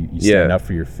 and you stand up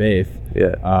for your faith.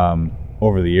 Yeah.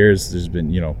 Over the years, there's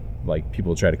been, you know, like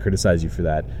people try to criticize you for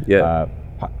that. Yeah.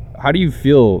 How do you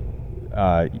feel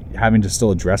having to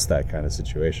still address that kind of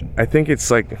situation? I think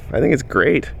it's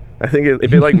great. I think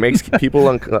if it like makes people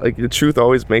like the truth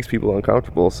always makes people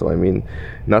uncomfortable. So I mean,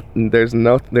 there's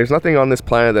nothing on this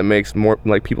planet that makes more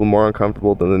like people more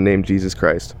uncomfortable than the name Jesus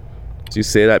Christ. So you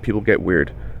say that, people get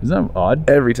weird. Isn't that odd?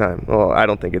 Every time. Well, I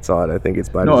don't think it's odd. I think it's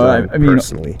by design. I mean,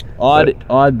 personally,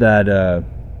 odd that.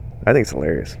 I think it's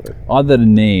hilarious. But. Odd that a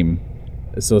name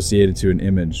associated to an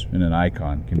image and an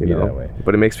icon can be that way.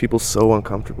 But it makes people so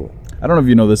uncomfortable. I don't know if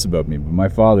you know this about me, but my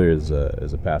father is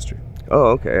a pastor.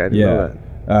 Oh, okay. I didn't know that.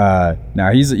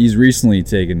 Now he's recently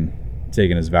taken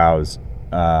his vows.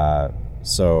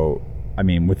 So I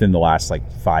mean, within the last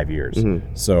like 5 years.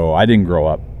 Mm-hmm. So I didn't grow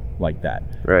up like that.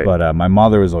 Right. But my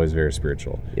mother was always very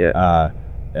spiritual. Yeah.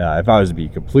 If I was to be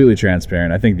completely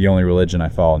transparent, I think the only religion I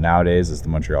follow nowadays is the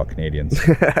Montreal Canadiens.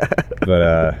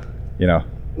 But you know,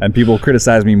 and people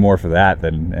criticize me more for that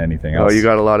than anything else. Oh, you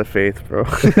got a lot of faith, bro.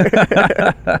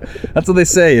 That's what they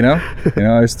say, you know.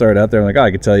 I start out there, I'm like,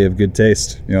 I could tell you have good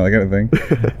taste, you know, that kind of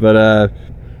thing. But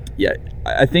yeah,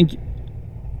 I think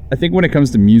when it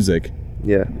comes to music,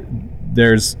 yeah,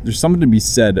 there's something to be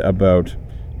said about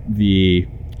the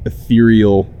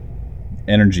ethereal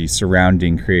energy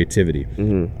surrounding creativity.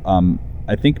 Mm-hmm.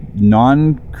 I think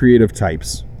non-creative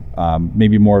types,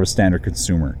 maybe more of a standard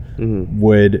consumer, mm-hmm.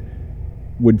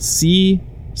 would see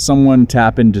someone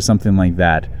tap into something like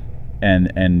that,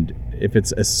 and if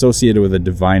it's associated with a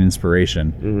divine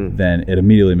inspiration, mm-hmm. then it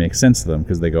immediately makes sense to them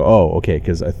because they go, oh, okay,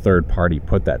 because a third party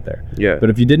put that there. Yeah.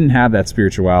 But if you didn't have that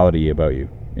spirituality about you,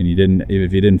 and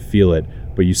if you didn't feel it,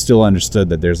 but you still understood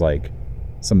that there's like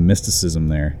some mysticism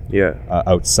there, yeah,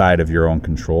 outside of your own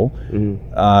control,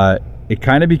 mm-hmm. It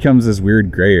kind of becomes this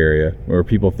weird gray area where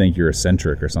people think you're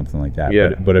eccentric or something like that.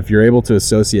 Yeah. But if you're able to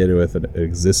associate it with an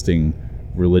existing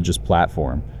religious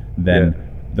platform, then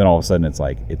all of a sudden it's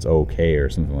like it's okay or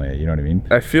something like that. You know what I mean?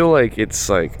 I feel like it's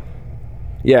like,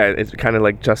 yeah, it kind of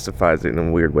like justifies it in a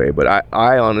weird way. But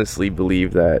I honestly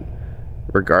believe that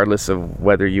regardless of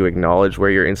whether you acknowledge where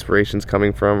your inspiration's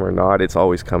coming from or not, it's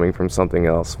always coming from something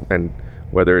else. And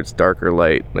whether it's dark or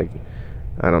light, like,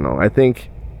 I don't know. I think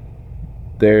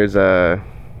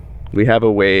we have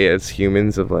a way as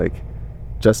humans of like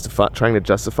trying to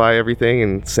justify everything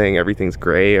and saying everything's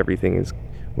gray, everything is,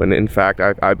 when in fact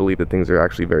I believe that things are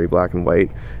actually very black and white,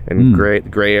 and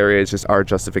gray area is just our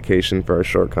justification for our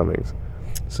shortcomings.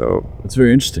 So it's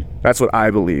very interesting. That's what I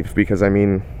believe, because I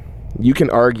mean, you can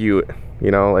argue,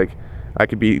 you know, like I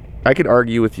could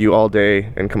argue with you all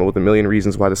day and come up with a million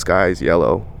reasons why the sky is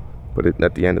yellow, but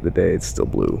at the end of the day, it's still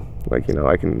blue. Like, you know,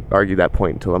 I can argue that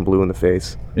point until I'm blue in the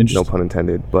face. No pun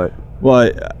intended. But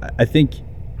well, I think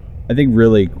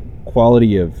really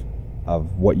quality of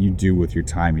what you do with your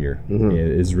time here, mm-hmm.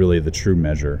 is really the true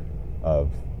measure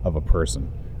of a person.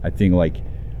 I think like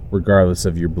regardless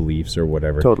of your beliefs or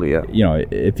whatever. Totally, yeah. You know,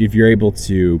 if you're able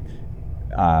to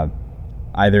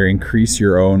either increase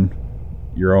your own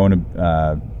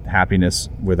happiness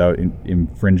without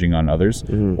infringing on others,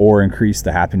 or increase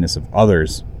the happiness of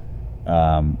others,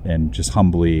 and just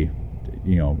humbly,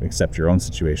 you know, accept your own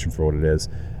situation for what it is.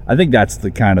 I think that's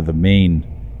the kind of the main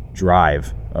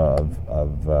drive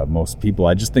of most people.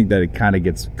 I just think that it kind of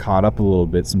gets caught up a little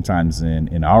bit sometimes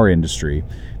in our industry,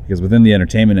 because within the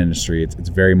entertainment industry, it's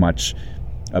very much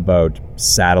about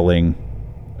saddling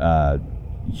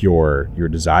your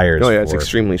desires. Oh yeah, it's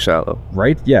extremely shallow.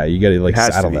 Right? Yeah, you got to like has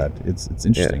to saddle be. that. It's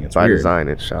interesting. Yeah, It's by weird. design,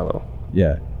 it's shallow.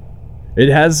 Yeah,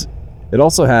 it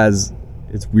also has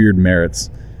its weird merits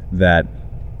that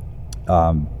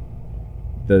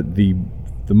the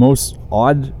most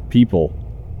odd people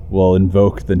will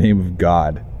invoke the name of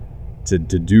God to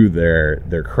do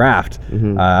their craft.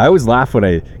 I always laugh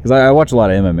because I watch a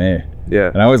lot of MMA. Yeah.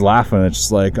 And I always laugh when it's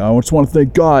just like, I just want to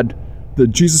thank God that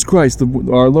Jesus Christ,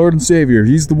 our Lord and Savior,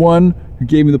 He's the one who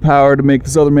gave me the power to make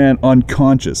this other man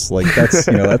unconscious. Like that's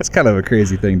that's kind of a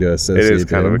crazy thing to associate. It is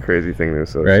kind to of him, a crazy thing to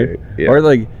associate. right? Yeah. Or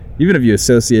like even if you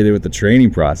associate it with the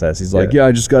training process, he's like, Yeah.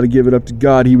 I just got to give it up to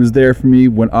God. He was there for me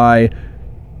when I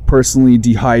personally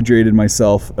dehydrated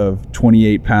myself of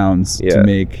 28 pounds to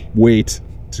make weight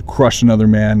to crush another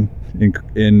man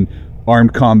in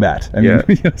armed combat. I mean,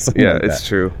 something like it's that.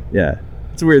 true. Yeah,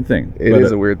 it's a weird thing. It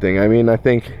is a weird thing. I mean, I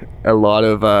think a lot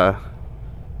of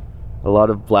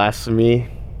blasphemy,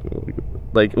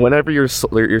 like whenever you're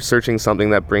searching something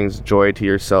that brings joy to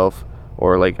yourself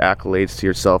or like accolades to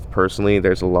yourself personally,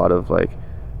 there's a lot of like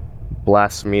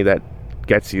blasphemy that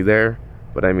gets you there.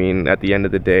 But I mean, at the end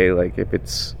of the day, like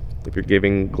if you're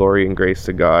giving glory and grace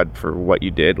to God for what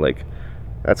you did, like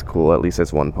that's cool. At least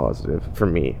that's one positive for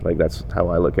me. Like that's how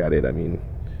I look at it. I mean,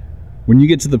 when you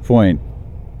get to the point,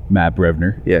 Matt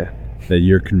Brevner, yeah. that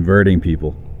you're converting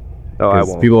people. Oh, I 'Cause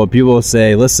won't. people will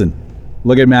say, listen,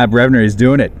 look at Matt Brevner, he's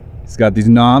doing it. He's got these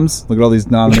noms. Look at all these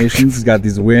nominations. He's got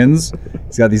these wins.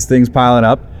 He's got these things piling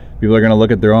up. People are going to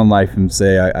look at their own life and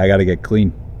say, I got to get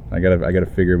clean. I got to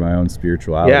figure my own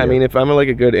spirituality. Yeah, I mean, if I'm like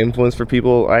a good influence for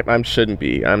people, I shouldn't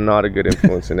be. I'm not a good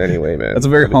influence in any way, man. That's a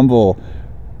very humble.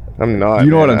 I'm not.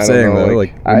 You know man. what I'm I don't saying, know,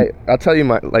 though? I'll tell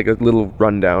you a little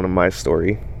rundown of my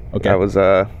story. Okay. I was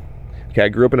I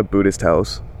grew up in a Buddhist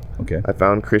house. Okay. I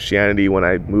found Christianity when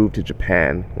I moved to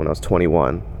Japan when I was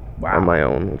 21 on my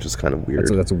own, which is kind of weird.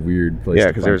 That's a weird place. Yeah, to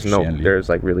because find there's Christianity.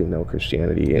 like really no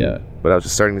Christianity. Yeah. But I was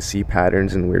just starting to see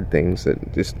patterns and weird things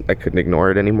that just I couldn't ignore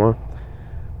it anymore.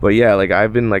 But yeah, like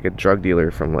I've been like a drug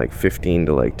dealer from like 15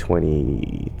 to like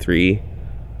 23,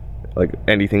 like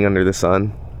anything under the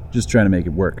sun. Just trying to make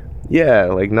it work. Yeah,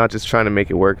 like not just trying to make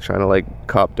it work, trying to like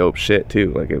cop dope shit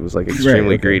too. Like it was like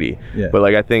extremely okay. greedy. Yeah. But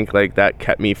like I think like that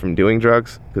kept me from doing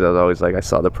drugs because I was always like I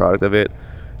saw the product of it.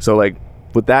 So like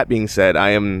with that being said,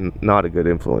 I am not a good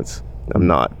influence. I'm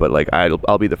not, but like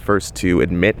I'll be the first to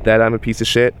admit that I'm a piece of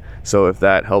shit. So if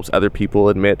that helps other people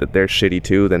admit that they're shitty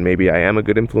too, then maybe I am a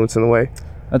good influence in a way.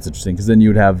 That's interesting, because then you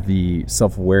would have the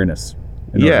self-awareness.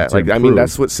 Yeah, like I mean improve.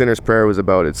 that's what Sinner's Prayer was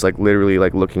about. It's like literally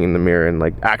like looking in the mirror and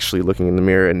like actually looking in the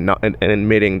mirror and not and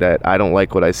admitting that I don't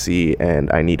like what I see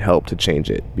and I need help to change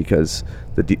it because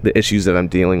the issues that I'm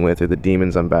dealing with or the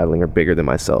demons I'm battling are bigger than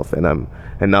myself, and I'm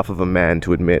enough of a man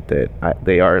to admit that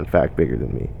they are in fact bigger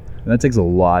than me. And that takes a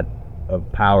lot of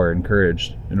power and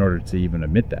courage in order to even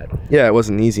admit that. Yeah, it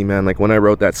wasn't easy, man. Like when I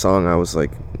wrote that song, I was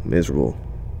like miserable.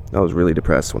 I was really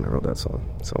depressed when I wrote that song.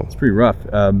 So It's pretty rough.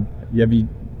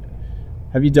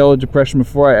 Have you dealt with depression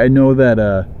before? I know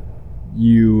that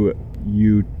you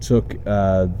took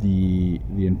the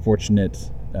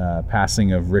unfortunate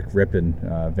passing of Rick Rippon,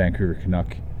 Vancouver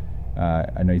Canuck.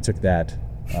 I know you took that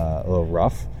a little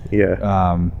rough.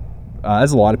 yeah,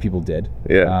 As a lot of people did.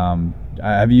 yeah.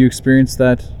 Have you experienced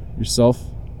that yourself?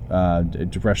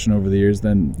 Depression over the years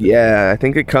then? Yeah, I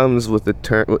think it comes with the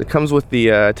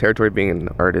territory of being an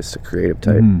artist, a creative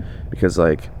type, because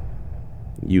like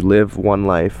you live one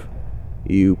life,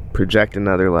 you project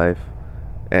another life,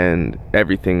 and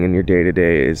everything in your day to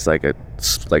day is like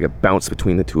a bounce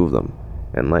between the two of them,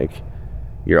 and like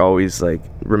you're always like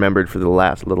remembered for the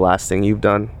last thing you've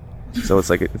done. So it's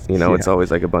like it's Yeah.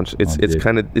 always like a bunch. It's dude.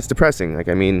 kind of it's depressing. Like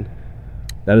I mean.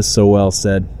 That is so well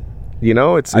said. You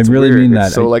know, it's I really weird. mean It's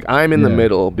that. so like I'm in the yeah.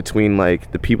 middle between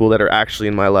like the people that are actually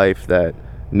in my life that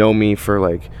know me for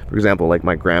like, for example, like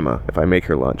my grandma. If I make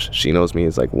her lunch, she knows me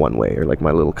as like one way, or like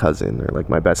my little cousin, or like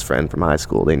my best friend from high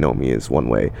school. They know me as one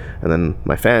way, and then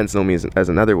my fans know me as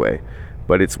another way.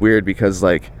 But it's weird because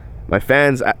like my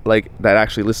fans like that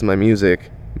actually listen to my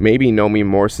music maybe know me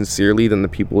more sincerely than the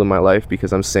people in my life,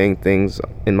 because I'm saying things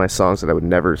in my songs that I would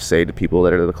never say to people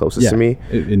that are the closest to me.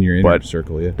 In your inner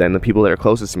circle, yeah. Then the people that are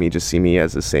closest to me just see me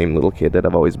as the same little kid that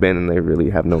I've always been, and they really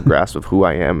have no grasp of who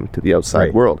I am to the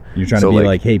outside world. You're trying to be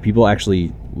like, hey, people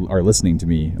actually are listening to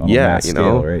me on a mass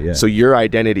scale, right? Yeah. So your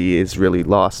identity is really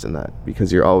lost in that,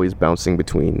 because you're always bouncing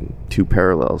between two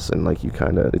parallels, and like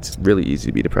it's really easy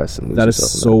to be depressed and lose that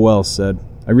is so well said.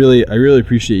 I really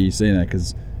appreciate you saying that,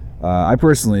 because I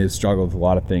personally have struggled with a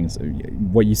lot of things.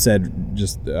 What you said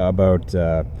just about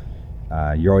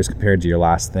you're always compared to your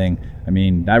last thing. I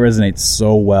mean, that resonates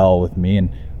so well with me,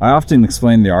 and I often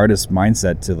explain the artist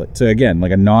mindset to again,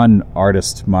 like a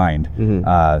non-artist mind.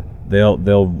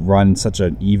 They'll run such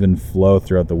an even flow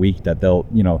throughout the week that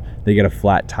they get a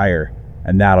flat tire,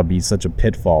 and that'll be such a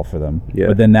pitfall for them. Yeah.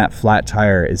 But then that flat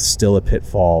tire is still a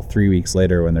pitfall 3 weeks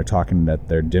later when they're talking at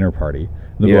their dinner party.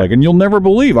 They're like, and you'll never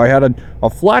believe I had a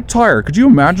flat tire. Could you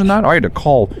imagine that? I had to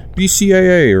call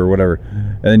BCAA or whatever.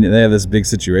 And they have this big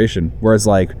situation. Whereas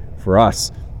like for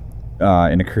us,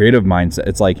 in a creative mindset,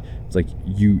 it's like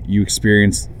you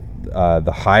experience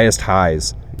the highest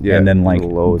highs, and then like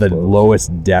the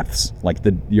lowest depths. Like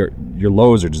your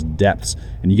lows are just depths,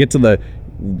 and you get to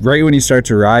right when you start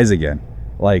to rise again,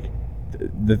 like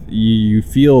you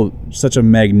feel such a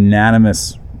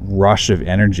magnanimous rush of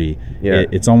energy.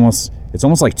 It's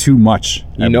almost like too much.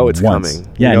 You know it's once.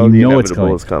 coming. Yeah, you know it's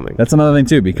coming. That's another thing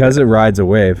too, because it rides a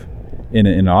wave. In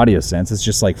an audio sense, it's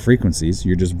just like frequencies.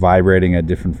 You're just vibrating at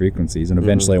different frequencies, and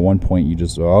eventually at one point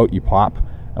you pop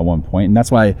at one point. And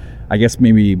that's why I guess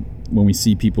maybe when we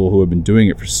see people who have been doing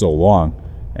it for so long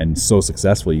and so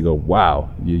successful, you go, wow,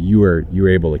 you were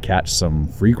able to catch some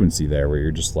frequency there where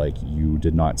you're just like, you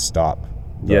did not stop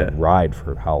the ride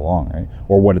for how long, right?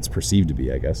 Or what it's perceived to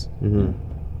be, I guess.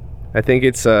 I think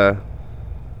it's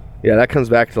that comes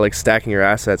back to like stacking your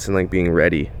assets and like being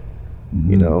ready.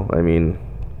 You know, I mean,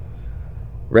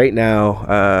 right now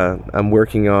I'm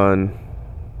working on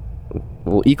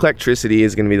Eclectricity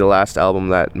is going to be the last album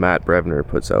that Matt Brevner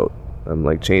puts out. I'm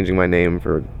like changing my name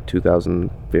for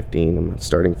 2015. I'm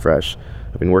starting fresh.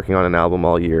 I've been working on an album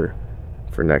all year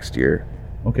for next year.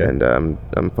 Okay. And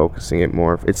I'm focusing it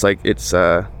more. It's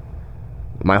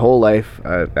my whole life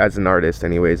as an artist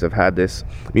anyways, I've had this.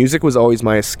 Music was always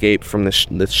my escape from the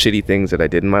shitty things that I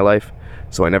did in my life,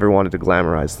 so I never wanted to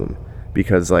glamorize them,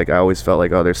 because like I always felt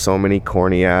like, oh, there's so many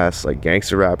corny ass like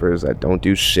gangster rappers that don't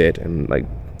do shit, and like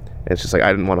it's just like I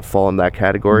didn't want to fall in that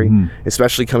category,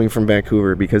 especially coming from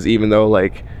Vancouver, because even though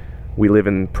like we live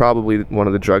in probably one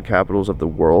of the drug capitals of the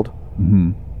world,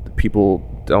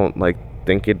 people don't like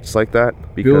think it's like that,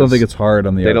 because people don't think it's hard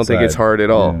on the they outside. don't think it's hard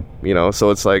at all, you know. So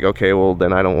it's like, okay, well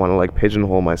then I don't want to like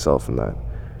pigeonhole myself in that.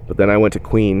 But then I went to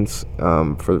Queens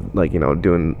for like, you know,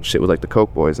 doing shit with like the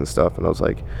Coke Boys and stuff, and I was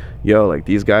like, yo, like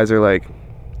these guys are like,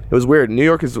 it was weird. New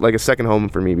York is like a second home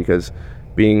for me, because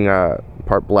being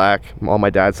part black, all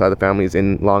my dad's side of the family is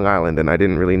in Long Island, and I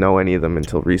didn't really know any of them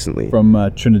until recently. From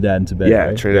Trinidad and Tobago. Yeah,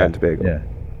 right? Trinidad and Tobago. Yeah.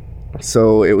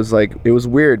 So it was like, it was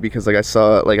weird, because like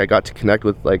I got to connect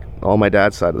with like all my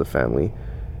dad's side of the family,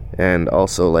 and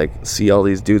also like see all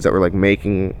these dudes that were like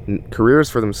making careers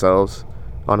for themselves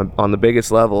on the biggest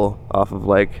level off of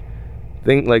like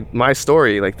my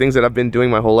story, like things that I've been doing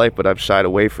my whole life but I've shied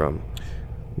away from,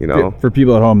 you know. For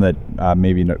people at home that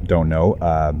maybe don't know,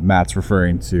 Matt's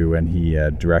referring to when he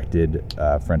directed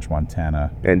French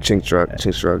Montana and Chinks Drugs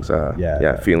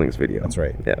Feelings video. That's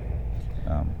right. Yeah.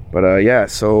 But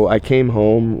so I came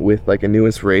home with like a new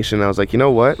inspiration. I was like, you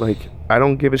know what? Like, I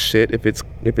don't give a shit if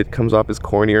it comes off as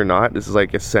corny or not. This is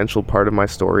like essential part of my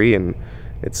story, and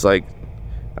it's like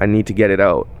I need to get it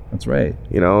out. That's right.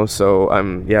 You know, so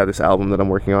this album that I'm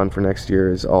working on for next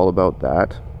year is all about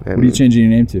that. And what are you changing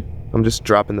your name to? I'm just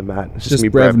dropping the Matt. It's just me,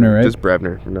 Brevner, right? Just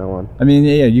Brevner from now on. I mean,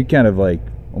 yeah, you kind of like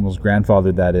almost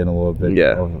grandfathered that in a little bit.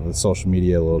 Yeah. Over the social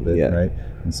media a little bit, right?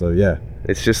 And so, yeah.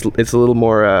 It's a little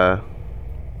more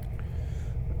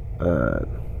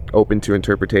open to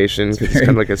interpretation, because it's kind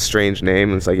of like a strange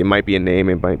name. It's like, it might be a name,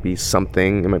 it might be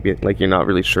something, it might be like you're not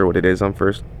really sure what it is on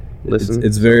first listen.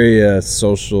 It's very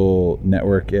social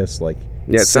network-ish, like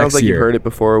it sounds like you've heard it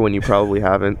before when you probably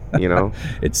haven't, you know.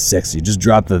 It's sexy. Just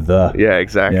drop the. Yeah,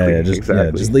 exactly.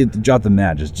 Just drop the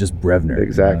Matt. Just Brevner.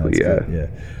 Exactly. Yeah.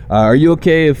 Are you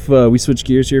okay if we switch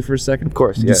gears here for a second? Of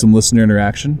course. Do some listener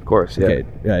interaction. Of course. Yeah. Okay.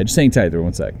 Yeah. Just hang tight there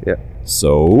 1 sec. Yeah.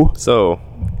 So,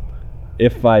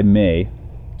 if I may,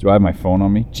 do I have my phone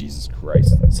on me? Jesus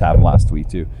Christ, this happened last week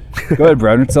too. Go ahead,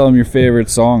 Brevner. Tell them your favorite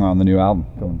song on the new album.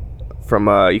 Go on. From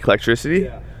Eclectricity.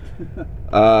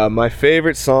 Yeah. My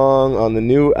favorite song on the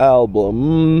new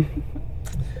album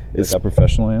It's Like a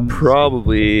professional anthem?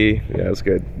 probably that's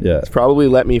good. Yeah. It's probably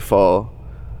Let Me Fall,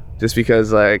 just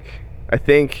because like I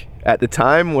think at the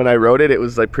time when I wrote it, it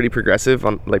was like pretty progressive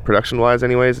on like production wise,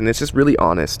 anyways, and it's just really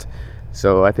honest.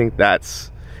 So I think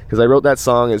that's because I wrote that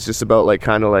song. It's just about like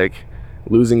kind of like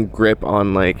losing grip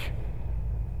on like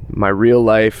my real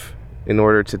life in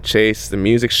order to chase the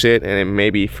music shit, and it may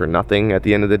be for nothing at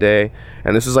the end of the day.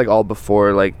 And this is like all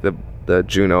before like the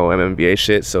Juno MMBA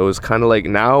shit, so it's kind of like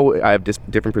now I have this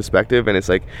different perspective, and it's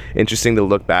like interesting to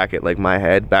look back at like my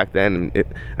head back then, and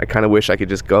I kind of wish I could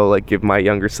just go like give my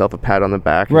younger self a pat on the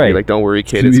back and be like, don't worry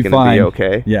kid, it's gonna be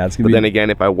okay. Yeah, it's gonna but then again,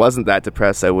 if I wasn't that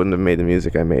depressed, I wouldn't have made the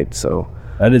music I made. So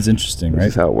that is interesting, right? This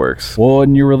is how it works. Well,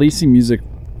 when you're releasing music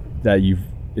that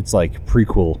it's like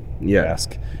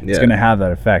prequel-esque, it's gonna have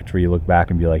that effect where you look back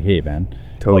and be like, hey man,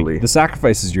 Totally. like, the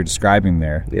sacrifices you're describing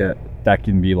there, that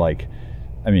can be like,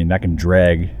 I mean, that can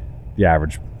drag the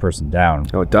average person down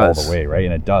it does. all the way, right?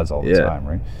 And it does all the time,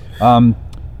 right?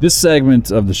 This segment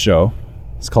of the show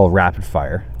is called Rapid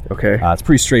Fire. Okay. It's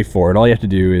pretty straightforward. All you have to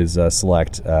do is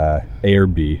select A or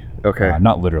B. Okay.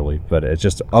 Not literally, but it's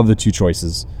just of the two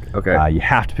choices. Okay. You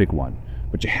have to pick one,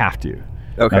 but you have to.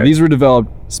 Okay. Now, these were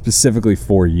developed specifically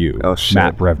for you, Oh, shit.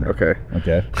 Matt Brevner. Okay.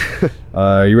 Okay.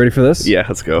 Are you ready for this? Yeah,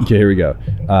 let's go. Okay, here we go.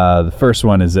 The first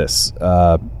one is this.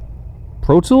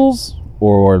 Pro Tools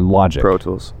or Logic? Pro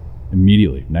Tools.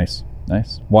 Immediately. Nice.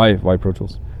 Why Pro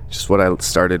Tools? Just what I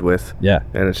started with. Yeah.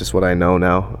 And it's just what I know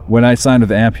now. When I signed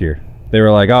with Amp here, they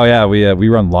were like, "Oh yeah, we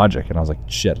run Logic," and I was like,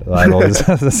 "Shit, I had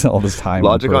all this time."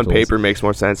 Logic on paper makes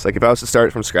more sense. Like if I was to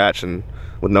start from scratch and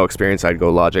with no experience, I'd go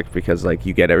Logic because like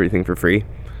you get everything for free,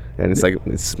 and it's like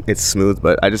it's smooth.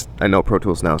 But I know Pro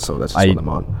Tools now, so that's just what I'm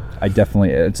on. I definitely,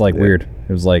 it's like weird.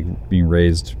 It was like being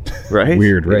raised, right?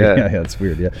 Weird, right? Yeah, it's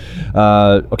weird. Yeah.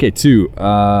 Okay, 2.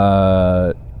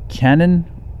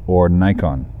 Canon or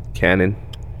Nikon? Canon,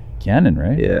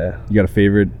 right? Yeah. You got a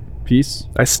favorite piece?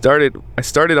 I started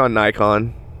on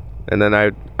Nikon, and then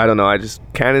I don't know.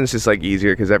 Canon's just like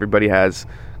easier because everybody has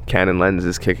Canon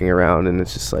lenses kicking around, and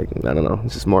it's just like I don't know.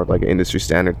 It's just more of like an industry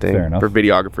standard thing for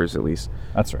videographers at least.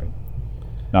 That's right.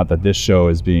 Not that this show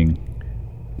is being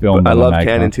filmed. I love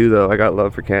Canon too, though. I got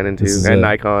love for Canon too, and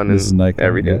Nikon and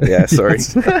everything. Yeah, sorry.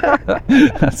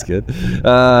 That's good.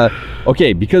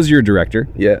 Okay, because you're a director.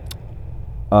 Yeah.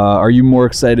 Are you more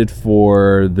excited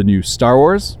for the new Star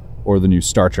Wars or the new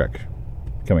Star Trek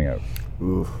coming out?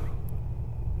 Ooh.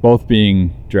 Both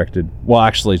being directed. Well,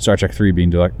 actually, Star Trek 3 being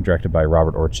directed by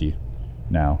Robert Orci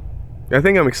now. I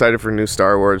think I'm excited for new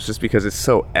Star Wars just because it's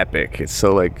so epic. It's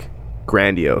so like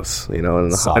grandiose, you know,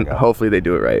 and hopefully they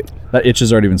do it right. That itch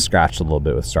has already been scratched a little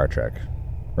bit with Star Trek,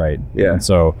 right? Yeah. And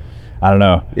so, I don't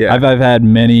know. Yeah. I've had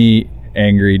many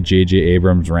angry J.J.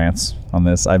 Abrams rants on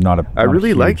this. I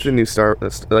really like the new Star,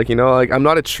 like, you know, like I'm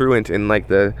not a truant in like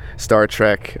the Star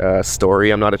Trek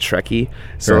story. I'm not a Trekkie,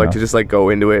 so like to just like go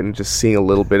into it and just seeing a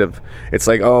little bit of, it's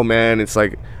like, oh man, it's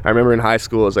like I remember in high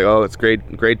school it's like, oh, it's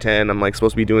grade 10, I'm like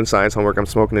supposed to be doing science homework, I'm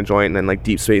smoking a joint, and then like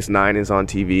Deep Space Nine is on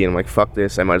TV, and I'm like, fuck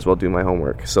this, I might as well do my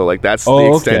homework. So like that's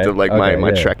the extent of like my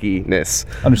Trekkie-ness.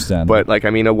 Understand. But like I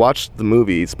mean, I watched the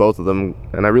movies, both of them,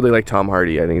 and I really like Tom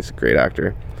Hardy. I think he's a great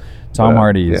actor. Tom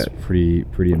Hardy is pretty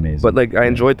amazing. But like I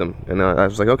enjoyed them, and I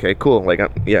was like, okay, cool. Like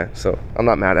so I'm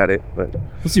not mad at it. But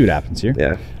we'll see what happens here.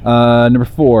 Yeah. Number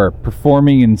 4,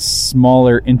 performing in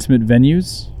smaller, intimate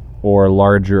venues or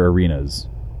larger arenas.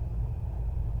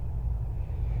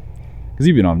 Because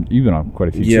you've been on quite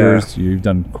a few tours. You've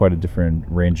done quite a different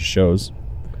range of shows.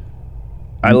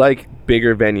 I like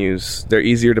bigger venues. They're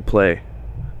easier to play.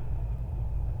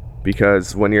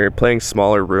 Because when you're playing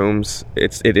smaller rooms,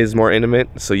 it is more intimate,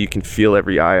 so you can feel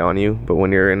every eye on you. But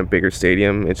when you're in a bigger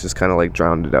stadium, it's just kind of like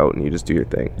drowned it out, and you just do your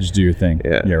thing. Just do your thing.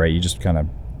 Yeah. Yeah, right. You just kind of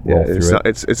roll through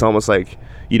it. It's almost like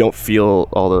you don't feel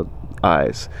all the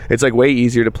eyes. It's like way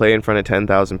easier to play in front of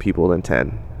 10,000 people than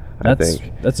 10. I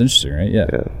think that's interesting, right?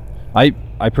 Yeah. I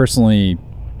personally,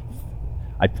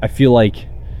 I feel like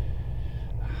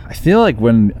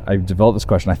when I developed this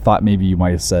question, I thought maybe you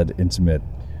might have said intimate.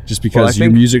 Just because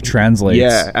your music translates.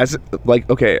 Yeah, as like,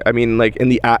 okay, I mean, like in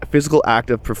the physical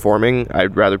act of performing,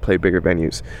 I'd rather play bigger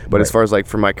venues. But as far as like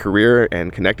for my career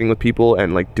and connecting with people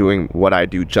and like doing what I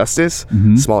do justice,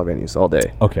 smaller venues all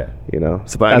day. Okay. You know,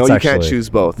 so but I know you can't choose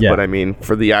both. Yeah. But I mean,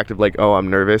 for the act of like, oh, I'm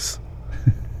nervous.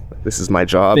 This is my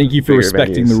job. Thank you for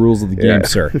respecting the rules of the game,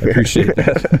 sir. I appreciate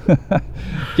that.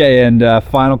 Okay, and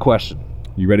final question.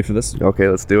 You ready for this? Okay,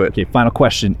 let's do it. Okay, final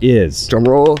question is... Drum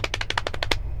roll.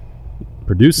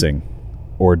 Producing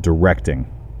or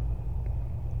directing?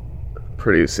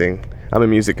 Producing. I'm a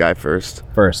music guy first.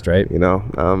 First, right? You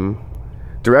know,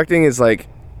 directing is like,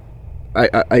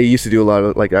 I used to do a lot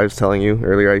of, like I was telling you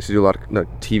earlier, I used to do a lot of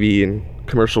TV and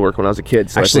commercial work when I was a kid.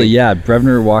 So actually, yeah,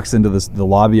 Brevner walks into the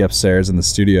lobby upstairs in the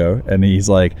studio, and he's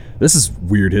like, "This is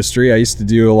weird history. I used to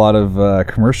do a lot of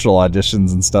commercial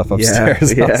auditions and stuff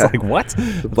upstairs." Yeah. I was like, "What?"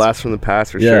 The blast from the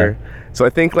past, for sure. So I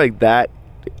think like that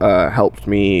helped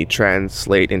me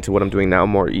translate into what I'm doing now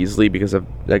more easily because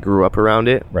I grew up around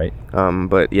it. Right.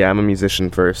 But yeah, I'm a musician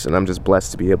first, and I'm just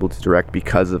blessed to be able to direct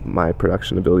because of my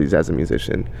production abilities as a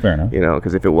musician. Fair enough. You know,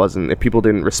 because if people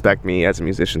didn't respect me as a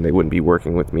musician, they wouldn't be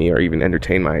working with me or even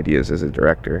entertain my ideas as a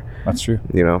director. That's true.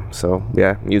 You know, so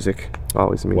yeah, music,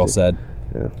 always music. Well said.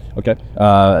 Yeah. Okay.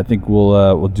 I think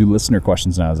we'll do listener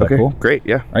questions now. Is that cool? Great.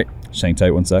 Yeah. All right. Just hang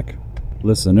tight 1 sec.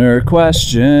 Listener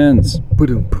questions.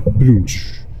 So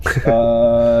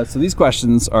these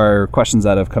questions are questions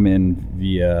that have come in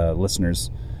via listeners,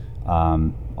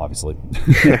 obviously.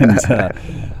 And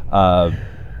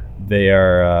they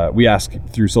are we ask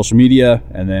through social media,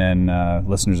 and then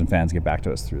listeners and fans get back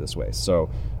to us through this way. So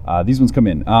these ones come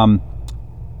in.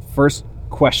 First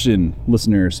question,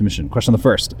 listener submission. Question on the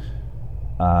first.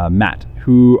 Matt,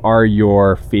 who are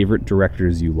your favorite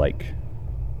directors you like?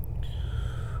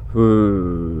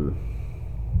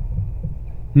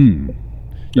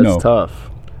 That's tough.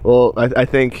 Well, I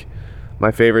think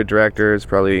my favorite director is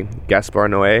probably Gaspar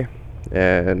Noé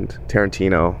and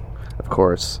Tarantino, of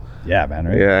course. Yeah, man,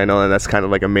 right? Yeah, I know, and that's kind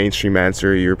of like a mainstream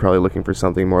answer. You're probably looking for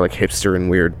something more like hipster and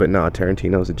weird, but no,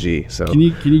 Tarantino's a G. So can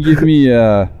you give me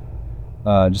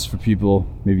just for people,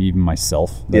 maybe even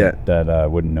myself, that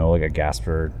wouldn't know, like a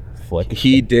Gaspar flick?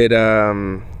 He did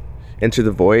Enter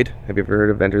the Void. Have you ever heard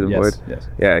of Enter the Void? Yes.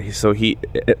 Yeah. If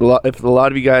a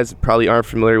lot of you guys probably aren't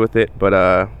familiar with it, but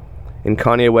in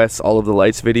Kanye West's All of the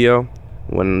Lights video,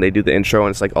 when they do the intro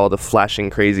and it's like all the flashing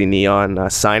crazy neon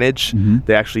signage,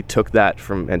 they actually took that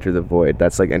from Enter the Void.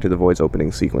 That's like Enter the Void's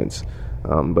opening sequence.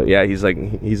 But yeah,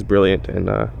 he's brilliant,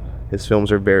 and his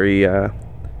films are very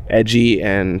edgy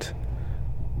and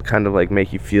kind of like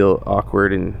make you feel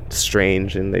awkward and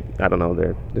strange, and they're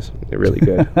really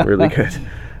good. Really good.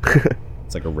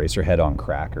 It's like Eraserhead on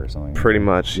crack or something. Pretty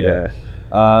much, yeah.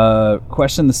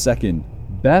 Question the second.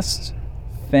 Best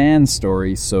fan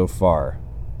story so far?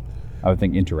 I would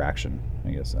think interaction.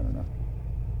 I guess. I don't know.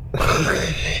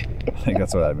 I think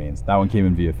that's what that means. That one came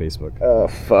in via Facebook. Oh,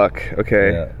 fuck.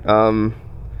 Okay. Yeah.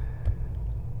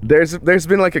 There's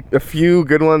been like a few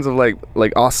good ones of like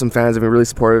awesome fans have been really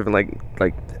supportive and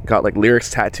like got like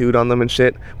lyrics tattooed on them and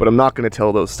shit, but I'm not going to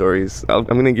tell those stories. I'm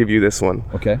going to give you this one.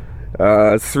 Okay.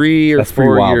 3 or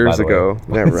 4 years ago.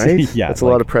 Yeah, right? Yeah. That's a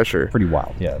lot of pressure. Pretty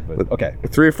wild, yeah. But okay.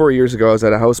 3 or 4 years ago, I was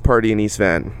at a house party in East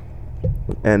Van.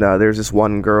 And there's this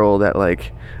one girl that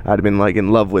like I'd been like in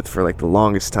love with for like the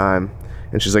longest time.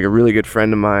 And she's like a really good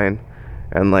friend of mine.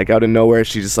 And like out of nowhere,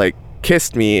 she just like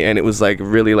kissed me, and it was like a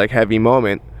really like heavy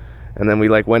moment. And then we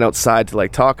like went outside to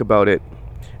like talk about it.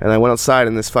 And I went outside,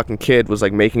 and this fucking kid was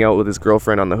like making out with his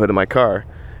girlfriend on the hood of my car.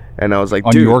 And I was like,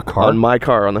 dude, on your car? On my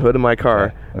car, on the hood of my car.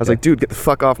 Okay. I was like, dude, get the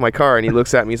fuck off my car. And he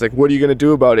looks at me, he's like, what are you gonna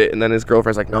do about it? And then his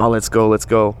girlfriend's like, no, let's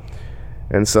go.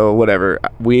 And so whatever,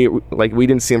 we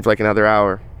didn't see him for like another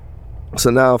hour. So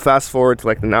now fast forward to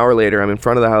like an hour later, I'm in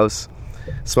front of the house,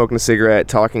 smoking a cigarette,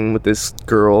 talking with this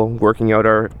girl, working out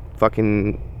our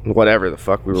fucking whatever the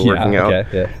fuck we were working out.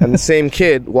 And the same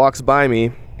kid walks by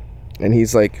me, and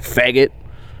he's like, faggot,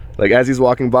 like as he's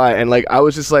walking by. And like I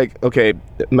was just like, okay,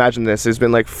 imagine this, there's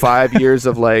been like 5 years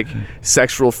of like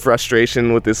sexual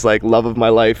frustration with this like love of my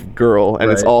life girl,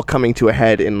 and it's all coming to a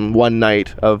head in one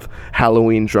night of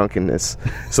Halloween drunkenness.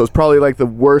 So it's probably like the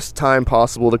worst time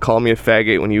possible to call me a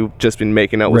faggot when you've just been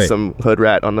making out with some hood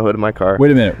rat on the hood of my car.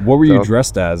 Wait a minute, what were you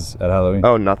dressed as at Halloween?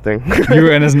 Oh, nothing. You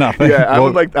were in as nothing? Yeah,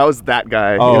 I was that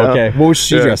guy. Oh, you know? okay. What was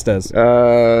she dressed as?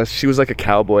 She was like a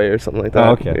cowboy or something like that.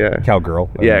 Oh, okay. Yeah.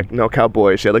 Cowgirl. Yeah, no,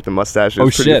 cowboy. She had like the mustache. It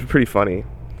was pretty funny.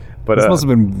 But this must have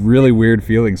been really weird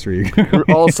feelings for you.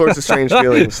 All sorts of strange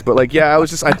feelings. But like, yeah,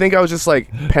 I think I was just like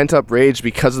pent up rage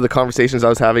because of the conversations I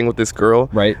was having with this girl.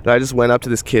 Right. And I just went up to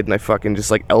this kid and I fucking just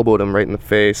like elbowed him right in the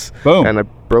face. Boom. And I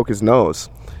broke his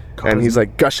nose. And he's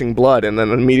like gushing blood, and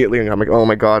then immediately I'm like, oh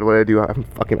my god, what did I do?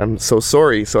 I'm so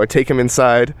sorry. So I take him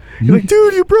inside. He's like,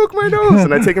 dude, you broke my nose.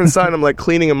 And I take him inside, and I'm like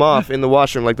cleaning him off in the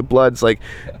washroom, like the blood's like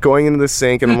going into the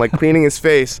sink, and I'm like cleaning his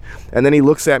face. And then he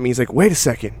looks at me, he's like, wait a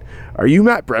second, are you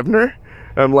Matt Brevner?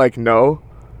 And I'm like, no.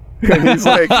 And he's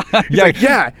like,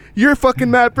 yeah, you're fucking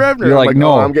Matt Brevner. You're I'm like,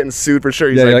 no, I'm getting sued for sure.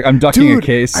 He's like, I'm ducking dude, a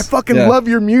case. I fucking love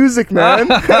your music,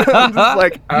 man. I'm just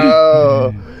like,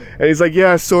 oh. And he's like,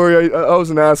 yeah, sorry, I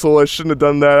was an asshole. I shouldn't have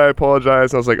done that. I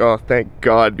apologize. And I was like, oh, thank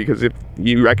God, because if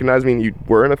you recognized me and you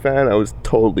weren't a fan, I was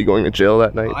totally going to jail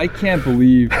that night. I can't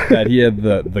believe that he had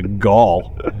the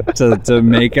gall to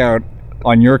make out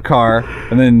on your car,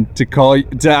 and then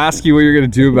to ask you what you're gonna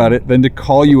do about it, then to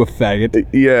call you a faggot.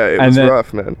 Yeah, it was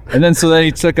rough, man. And then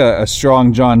he took a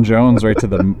strong John Jones right to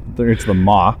the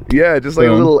maw. Yeah, just like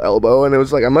a little elbow, and it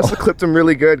was like I must have clipped him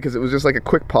really good because it was just like a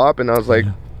quick pop, and I was like,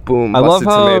 boom, busted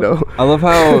tomato. I love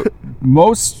how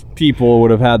most people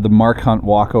would have had the Mark Hunt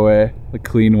walk away, the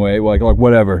clean way, like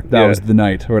whatever, that was the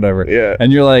night or whatever. Yeah.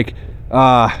 And you're like,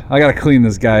 I gotta clean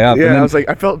this guy up. Yeah, and then, I was like,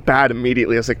 I felt bad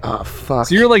immediately. I was like, oh, fuck.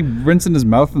 So you're like rinsing his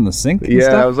mouth in the sink and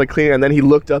stuff? I was like cleaning, and then he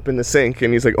looked up in the sink,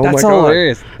 and he's like, oh That's my God.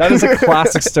 hilarious. That is a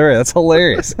classic story. That's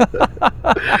hilarious.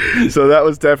 So that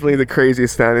was definitely the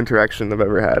craziest fan interaction I've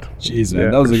ever had. Jeez,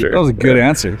 man. That was a good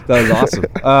answer. That was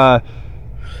awesome.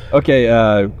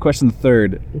 Okay, question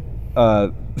third.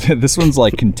 This one's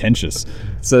like contentious.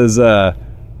 It says,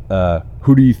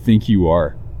 who do you think you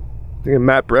are?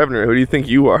 Matt Brevner, who do you think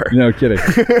you are? No kidding.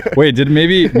 Wait,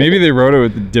 maybe they wrote it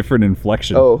with a different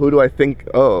inflection? Oh, who do I think?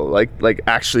 Oh, like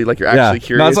actually, like you're actually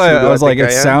curious. That's why I was like,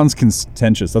 it sounds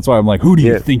contentious. That's why I'm like, who do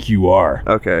you think you are?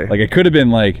 Okay. Like it could have been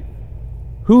like,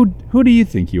 who do you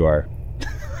think you are?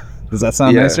 Does that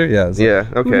sound nicer? Yeah. Yeah.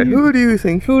 Okay. Who do you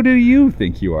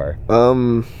think you are?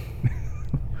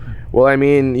 Well, I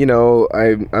mean, you know,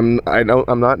 I'm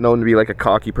not known to be like a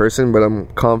cocky person, but I'm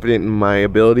confident in my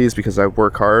abilities because I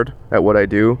work hard at what I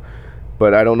do.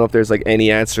 But I don't know if there's like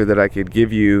any answer that I could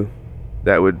give you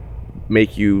that would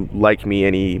make you like me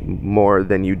any more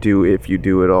than you do if you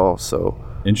do it all. So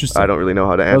interesting. I don't really know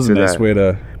how to answer that. That was a nice way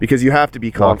to, because you have to be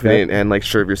confident and like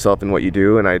sure of yourself in what you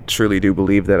do, and I truly do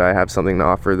believe that I have something to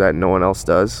offer that no one else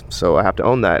does. So I have to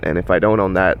own that, and if I don't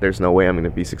own that, there's no way I'm going to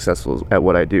be successful at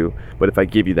what I do. But if I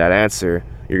give you that answer,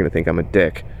 you're going to think I'm a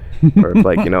dick. Or if,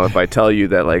 like, you know, if I tell you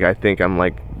that like I think I'm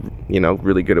like, you know,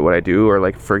 really good at what I do, or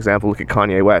like for example, look at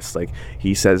Kanye West. Like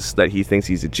he says that he thinks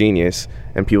he's a genius,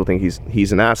 and people think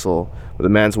he's an asshole. But the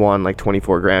man's won like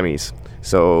 24 Grammys.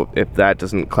 So if that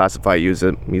doesn't classify you as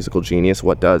a musical genius,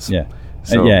 what does? Yeah.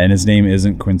 So, and his name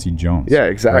isn't Quincy Jones. Yeah,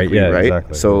 exactly. Right? Yeah, right?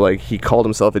 Exactly. So like he called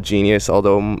himself a genius,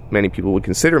 although many people would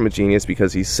consider him a genius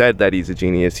because he said that he's a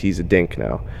genius. He's a dink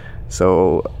now.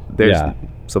 So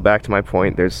so back to my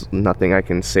point, there's nothing I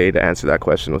can say to answer that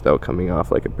question without coming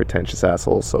off like a pretentious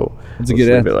asshole. So that's a good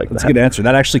answer. That's a good answer.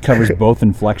 That actually covers both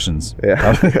inflections.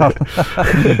 Yeah.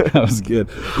 That was good.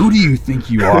 Who do you think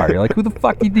you are? You're like, who the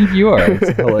fuck do you think you are?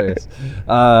 It's hilarious.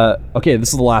 Okay,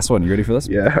 this is the last one. You ready for this?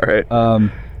 Yeah, all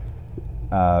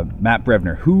right. Matt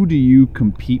Brevner, who do you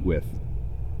compete with?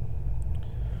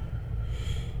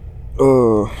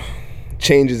 Oh,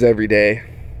 changes every day.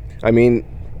 I mean,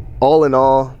 all in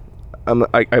all, I'm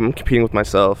competing with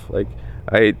myself. Like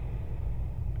I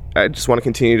just want to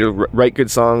continue to write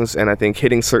good songs, and I think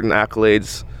hitting certain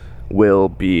accolades will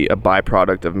be a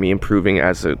byproduct of me improving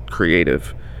as a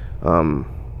creative.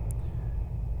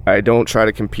 I don't try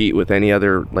to compete with any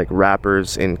other like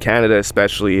rappers in Canada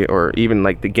especially, or even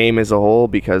like the game as a whole,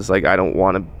 because like I don't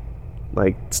want to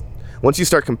like once you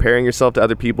start comparing yourself to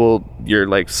other people, you're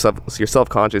like you're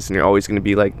self-conscious, and you're always going to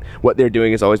be like what they're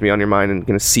doing is always be on your mind and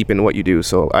going to seep into what you do.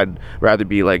 So I'd rather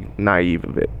be like naive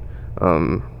of it.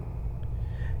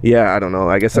 Yeah, I don't know.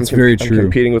 I guess I'm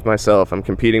competing with myself. I'm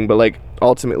competing, but like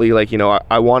ultimately, like, you know,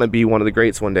 I want to be one of the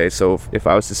greats one day. So if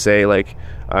I was to say like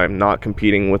I'm not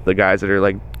competing with the guys that are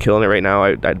like killing it right now,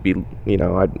 I'd be, you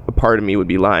know, a part of me would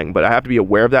be lying. But I have to be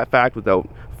aware of that fact without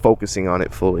focusing on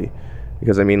it fully.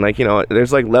 Because I mean, like, you know,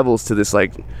 there's like levels to this,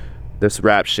 like this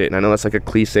rap shit, and I know that's like a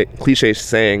cliche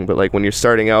saying, but like when you're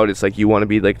starting out, it's like you want to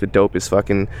be like the dopest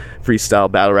fucking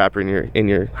freestyle battle rapper in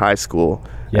your high school,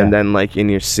 and then like in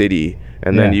your city,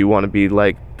 and then you want to be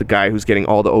like the guy who's getting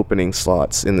all the opening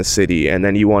slots in the city, and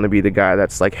then you want to be the guy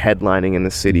that's like headlining in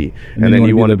the city, and then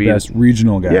you want to be the best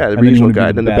regional guy. Yeah, the regional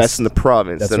guy, then the best in the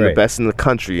province, then the best in the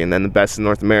country, and then the best in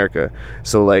North America.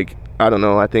 So like, I don't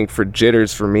know, I think for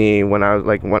jitters for me, when I was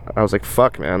like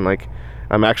fuck man, like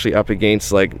I'm actually up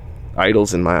against like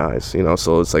idols in my eyes, you know,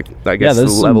 so it's like I guess the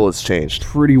level has changed.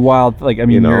 Pretty wild. Like, I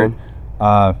mean, you know,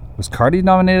 was Cardi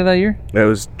nominated that year? It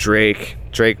was Drake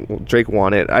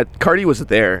won it. Cardi was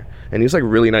there, and he was like a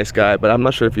really nice guy, but I'm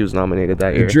not sure if he was nominated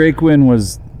that year. The Drake win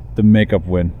was the makeup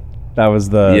win. That was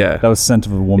that was Scent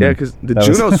of a Woman. Yeah, because the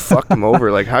Junos fucked him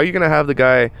over. Like, how are you gonna have the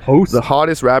guy, the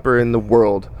hottest rapper in the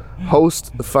world,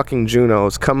 host the fucking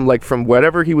Junos, come like from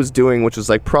whatever he was doing, which was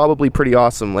like probably pretty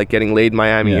awesome, like getting laid in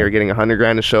Miami or getting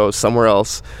 $100,000 a show somewhere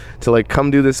else, to like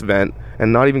come do this event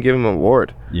and not even give him an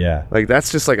award. Yeah. Like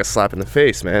that's just like a slap in the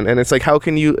face, man. And it's like, how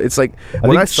can you? It's like I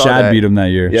think Shad beat him that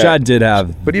year. Yeah. Shad did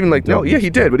have, but even like he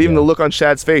did. But even the look on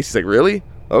Shad's face, he's like, really?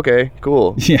 Okay,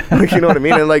 cool. Yeah. Like, you know what I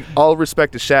mean? And like, all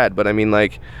respect to Shad, but I mean,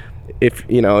 like, if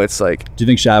you know, it's like, do you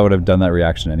think Shad would have done that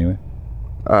reaction anyway?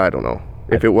 I don't know.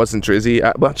 If it wasn't Drizzy,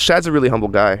 but Shad's a really humble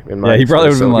guy in my he probably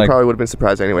would have been like, he probably would have been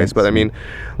surprised anyways. But I mean,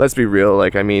 let's be real.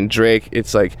 Like, I mean, Drake,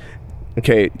 it's like,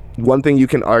 okay, one thing you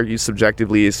can argue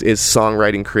subjectively is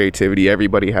songwriting creativity.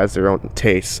 Everybody has their own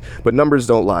tastes, but numbers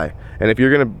don't lie. And if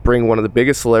you're gonna bring one of the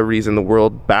biggest celebrities in the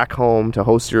world back home to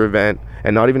host your event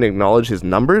and not even acknowledge his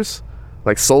numbers,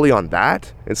 like solely on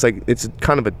that, it's like, it's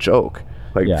kind of a joke.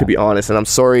 Like, to be honest, and I'm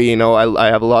sorry, you know, I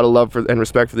have a lot of love for and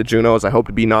respect for the Junos. I hope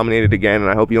to be nominated again, and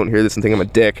I hope you don't hear this and think I'm a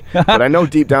dick. But I know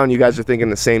deep down you guys are thinking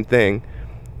the same thing.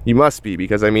 You must be,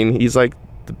 because I mean, he's like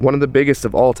one of the biggest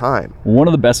of all time. One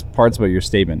of the best parts about your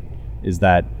statement is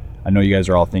that, I know you guys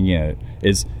are all thinking it,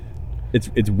 is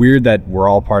it's weird that we're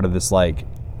all part of this like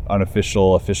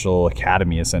unofficial, official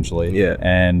academy essentially. Yeah.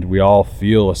 And we all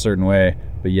feel a certain way,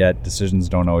 but yet decisions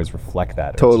don't always reflect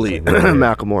that. Totally. Like,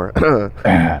 Macklemore.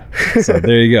 So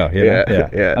there you go.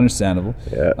 Yeah. Understandable.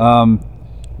 Yeah.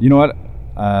 You know what?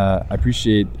 I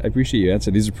appreciate your answer.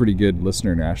 These are pretty good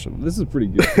listener interaction. This is pretty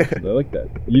good. I like that.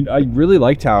 I really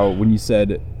liked how when you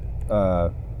said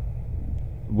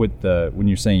when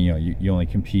you're saying, you know, you only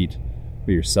compete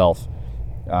with yourself.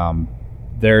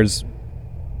 There's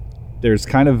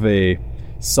kind of a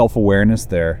self-awareness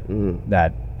there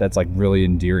that's like really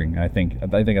endearing. And I think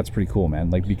that's pretty cool,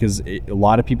 man. Like, because a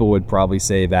lot of people would probably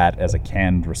say that as a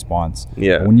canned response.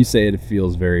 Yeah. But when you say it, it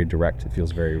feels very direct. It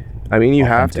feels very I mean, you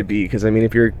authentic. have to be, because I mean,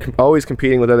 if you're always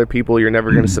competing with other people, you're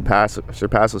never going to surpass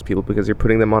those people, because you're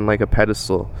putting them on like a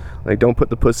pedestal. Like, don't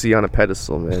put the pussy on a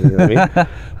pedestal, man. You know what I mean?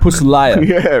 Pussy liar.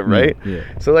 Yeah, right? Yeah.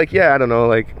 So like, I don't know,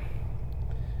 like,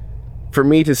 for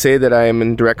me to say that I am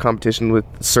in direct competition with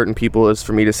certain people is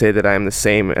for me to say that I am the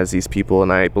same as these people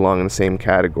and I belong in the same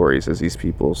categories as these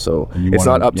people. So it's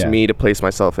not up to me to place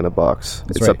myself in a box.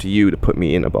 It's up to you to put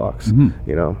me in a box,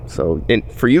 you know? So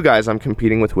for you guys, I'm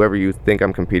competing with whoever you think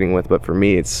I'm competing with, but for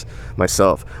me, it's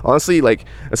myself. Honestly, like,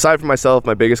 aside from myself,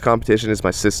 my biggest competition is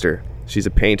my sister. She's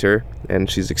a painter, and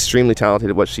she's extremely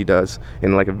talented at what she does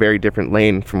in like a very different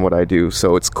lane from what I do.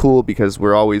 So it's cool because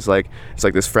we're always like, it's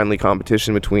like this friendly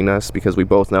competition between us, because we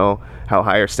both know how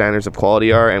high our standards of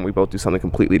quality are, and we both do something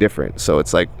completely different. So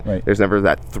it's like, there's never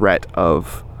that threat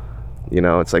of, you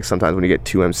know, it's like sometimes when you get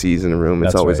two MCs in a room,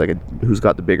 it's always like who's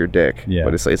got the bigger dick. Yeah.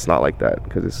 But it's not like that,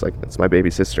 because it's like, it's my baby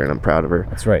sister and I'm proud of her.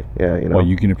 That's right. Yeah, you know. Well,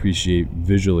 you can appreciate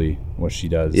visually what she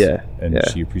does. Yeah. And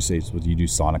she appreciates what you do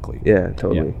sonically. Yeah,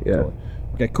 totally. Yeah. Totally.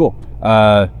 Okay, cool.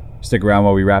 Stick around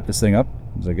while we wrap this thing up.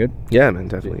 Is that good? Yeah, man,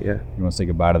 definitely. Yeah. You want to say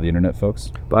goodbye to the internet,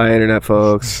 folks? Bye, internet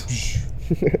folks.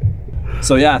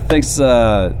 So yeah, thanks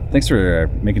for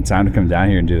making time to come down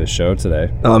here and do the show today.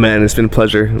 Oh man, it's been a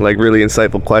pleasure. Like, really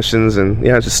insightful questions, and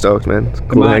yeah, just stoked, man. It's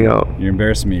cool to hang out. You're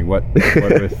embarrassing me. What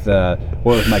with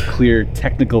my clear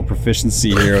technical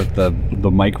proficiency here with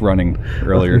the mic running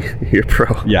earlier? You're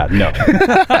pro. Yeah, no.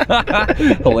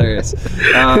 Hilarious.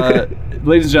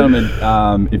 Ladies and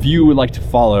gentlemen, if you would like to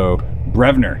follow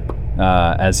Brevner,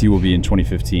 as he will be in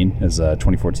 2015, as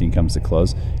 2014 comes to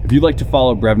close. If you'd like to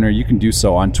follow Brevner, you can do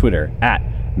so on Twitter at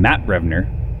Matt Brevner,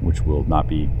 which will not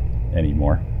be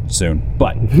anymore soon.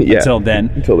 But until then,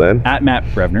 at Matt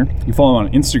Brevner. You follow him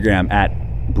on Instagram at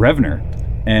Brevner.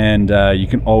 And you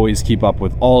can always keep up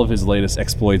with all of his latest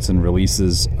exploits and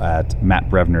releases at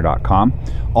mattbrevner.com,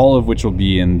 all of which will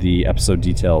be in the episode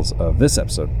details of this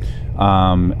episode.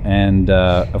 And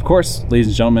of course, ladies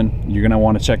and gentlemen, you're going to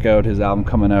want to check out his album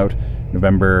coming out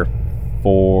November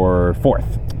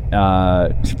 4th.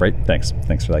 Right? Thanks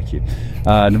for that cue.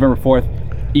 November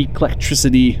 4th,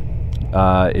 Eclectricity.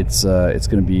 It's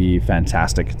going to be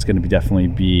fantastic. It's going to definitely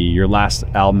be your last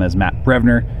album as Matt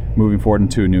Brevner, moving forward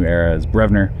into a new era as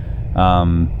Brevner.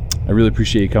 I really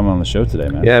appreciate you coming on the show today,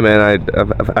 man. Yeah, man.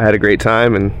 I had a great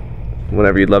time, and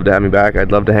whenever you'd love to have me back,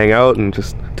 I'd love to hang out and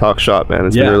just talk shop, man.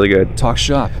 It's been really good. Talk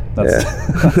shop. Ladies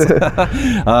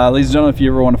and gentlemen, if you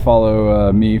ever want to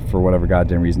follow me for whatever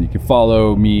goddamn reason, you can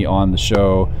follow me on the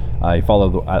show. You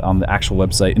follow on the actual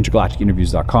website,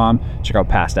 intergalacticinterviews.com. Check out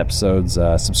past episodes.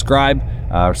 Subscribe.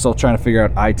 We're still trying to figure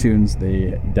out iTunes.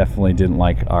 They definitely didn't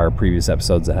like our previous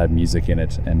episodes that had music in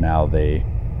it, and now they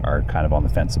are kind of on the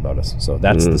fence about us. So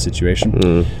that's the situation.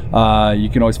 You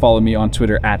can always follow me on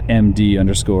Twitter at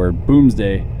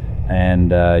MD_Boomsday.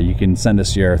 And you can send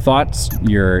us your thoughts,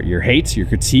 your hate, your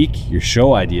critique, your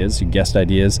show ideas, your guest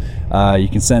ideas. You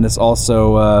can send us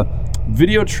also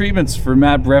video treatments for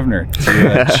Matt Brevner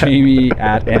to Jamie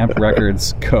at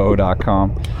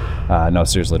amprecordsco.com. No,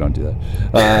 seriously, don't do that.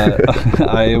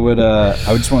 I would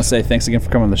just want to say thanks again for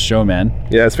coming on the show, man.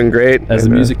 Yeah, it's been great. As the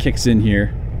music kicks in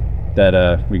here,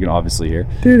 that we can obviously hear.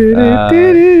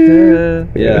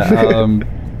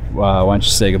 Why don't you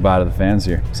say goodbye to the fans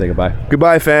here? Say goodbye.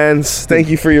 Goodbye, fans. Thank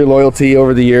you for your loyalty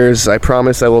over the years. I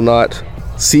promise I will not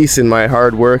cease in my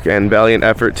hard work and valiant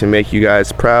effort to make you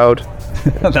guys proud.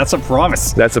 That's a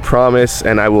promise. That's a promise,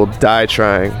 and I will die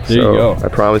trying. There you go. I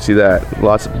promise you that.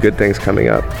 Lots of good things coming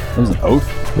up. That was an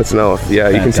oath? That's an oath. Yeah,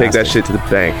 Fantastic. You can take that shit to the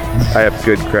bank. I have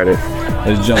good credit.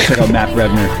 Ladies and gentlemen, check out Matt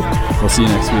Brevner. We'll see you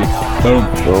next week. Boom.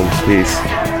 Boom.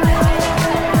 Peace.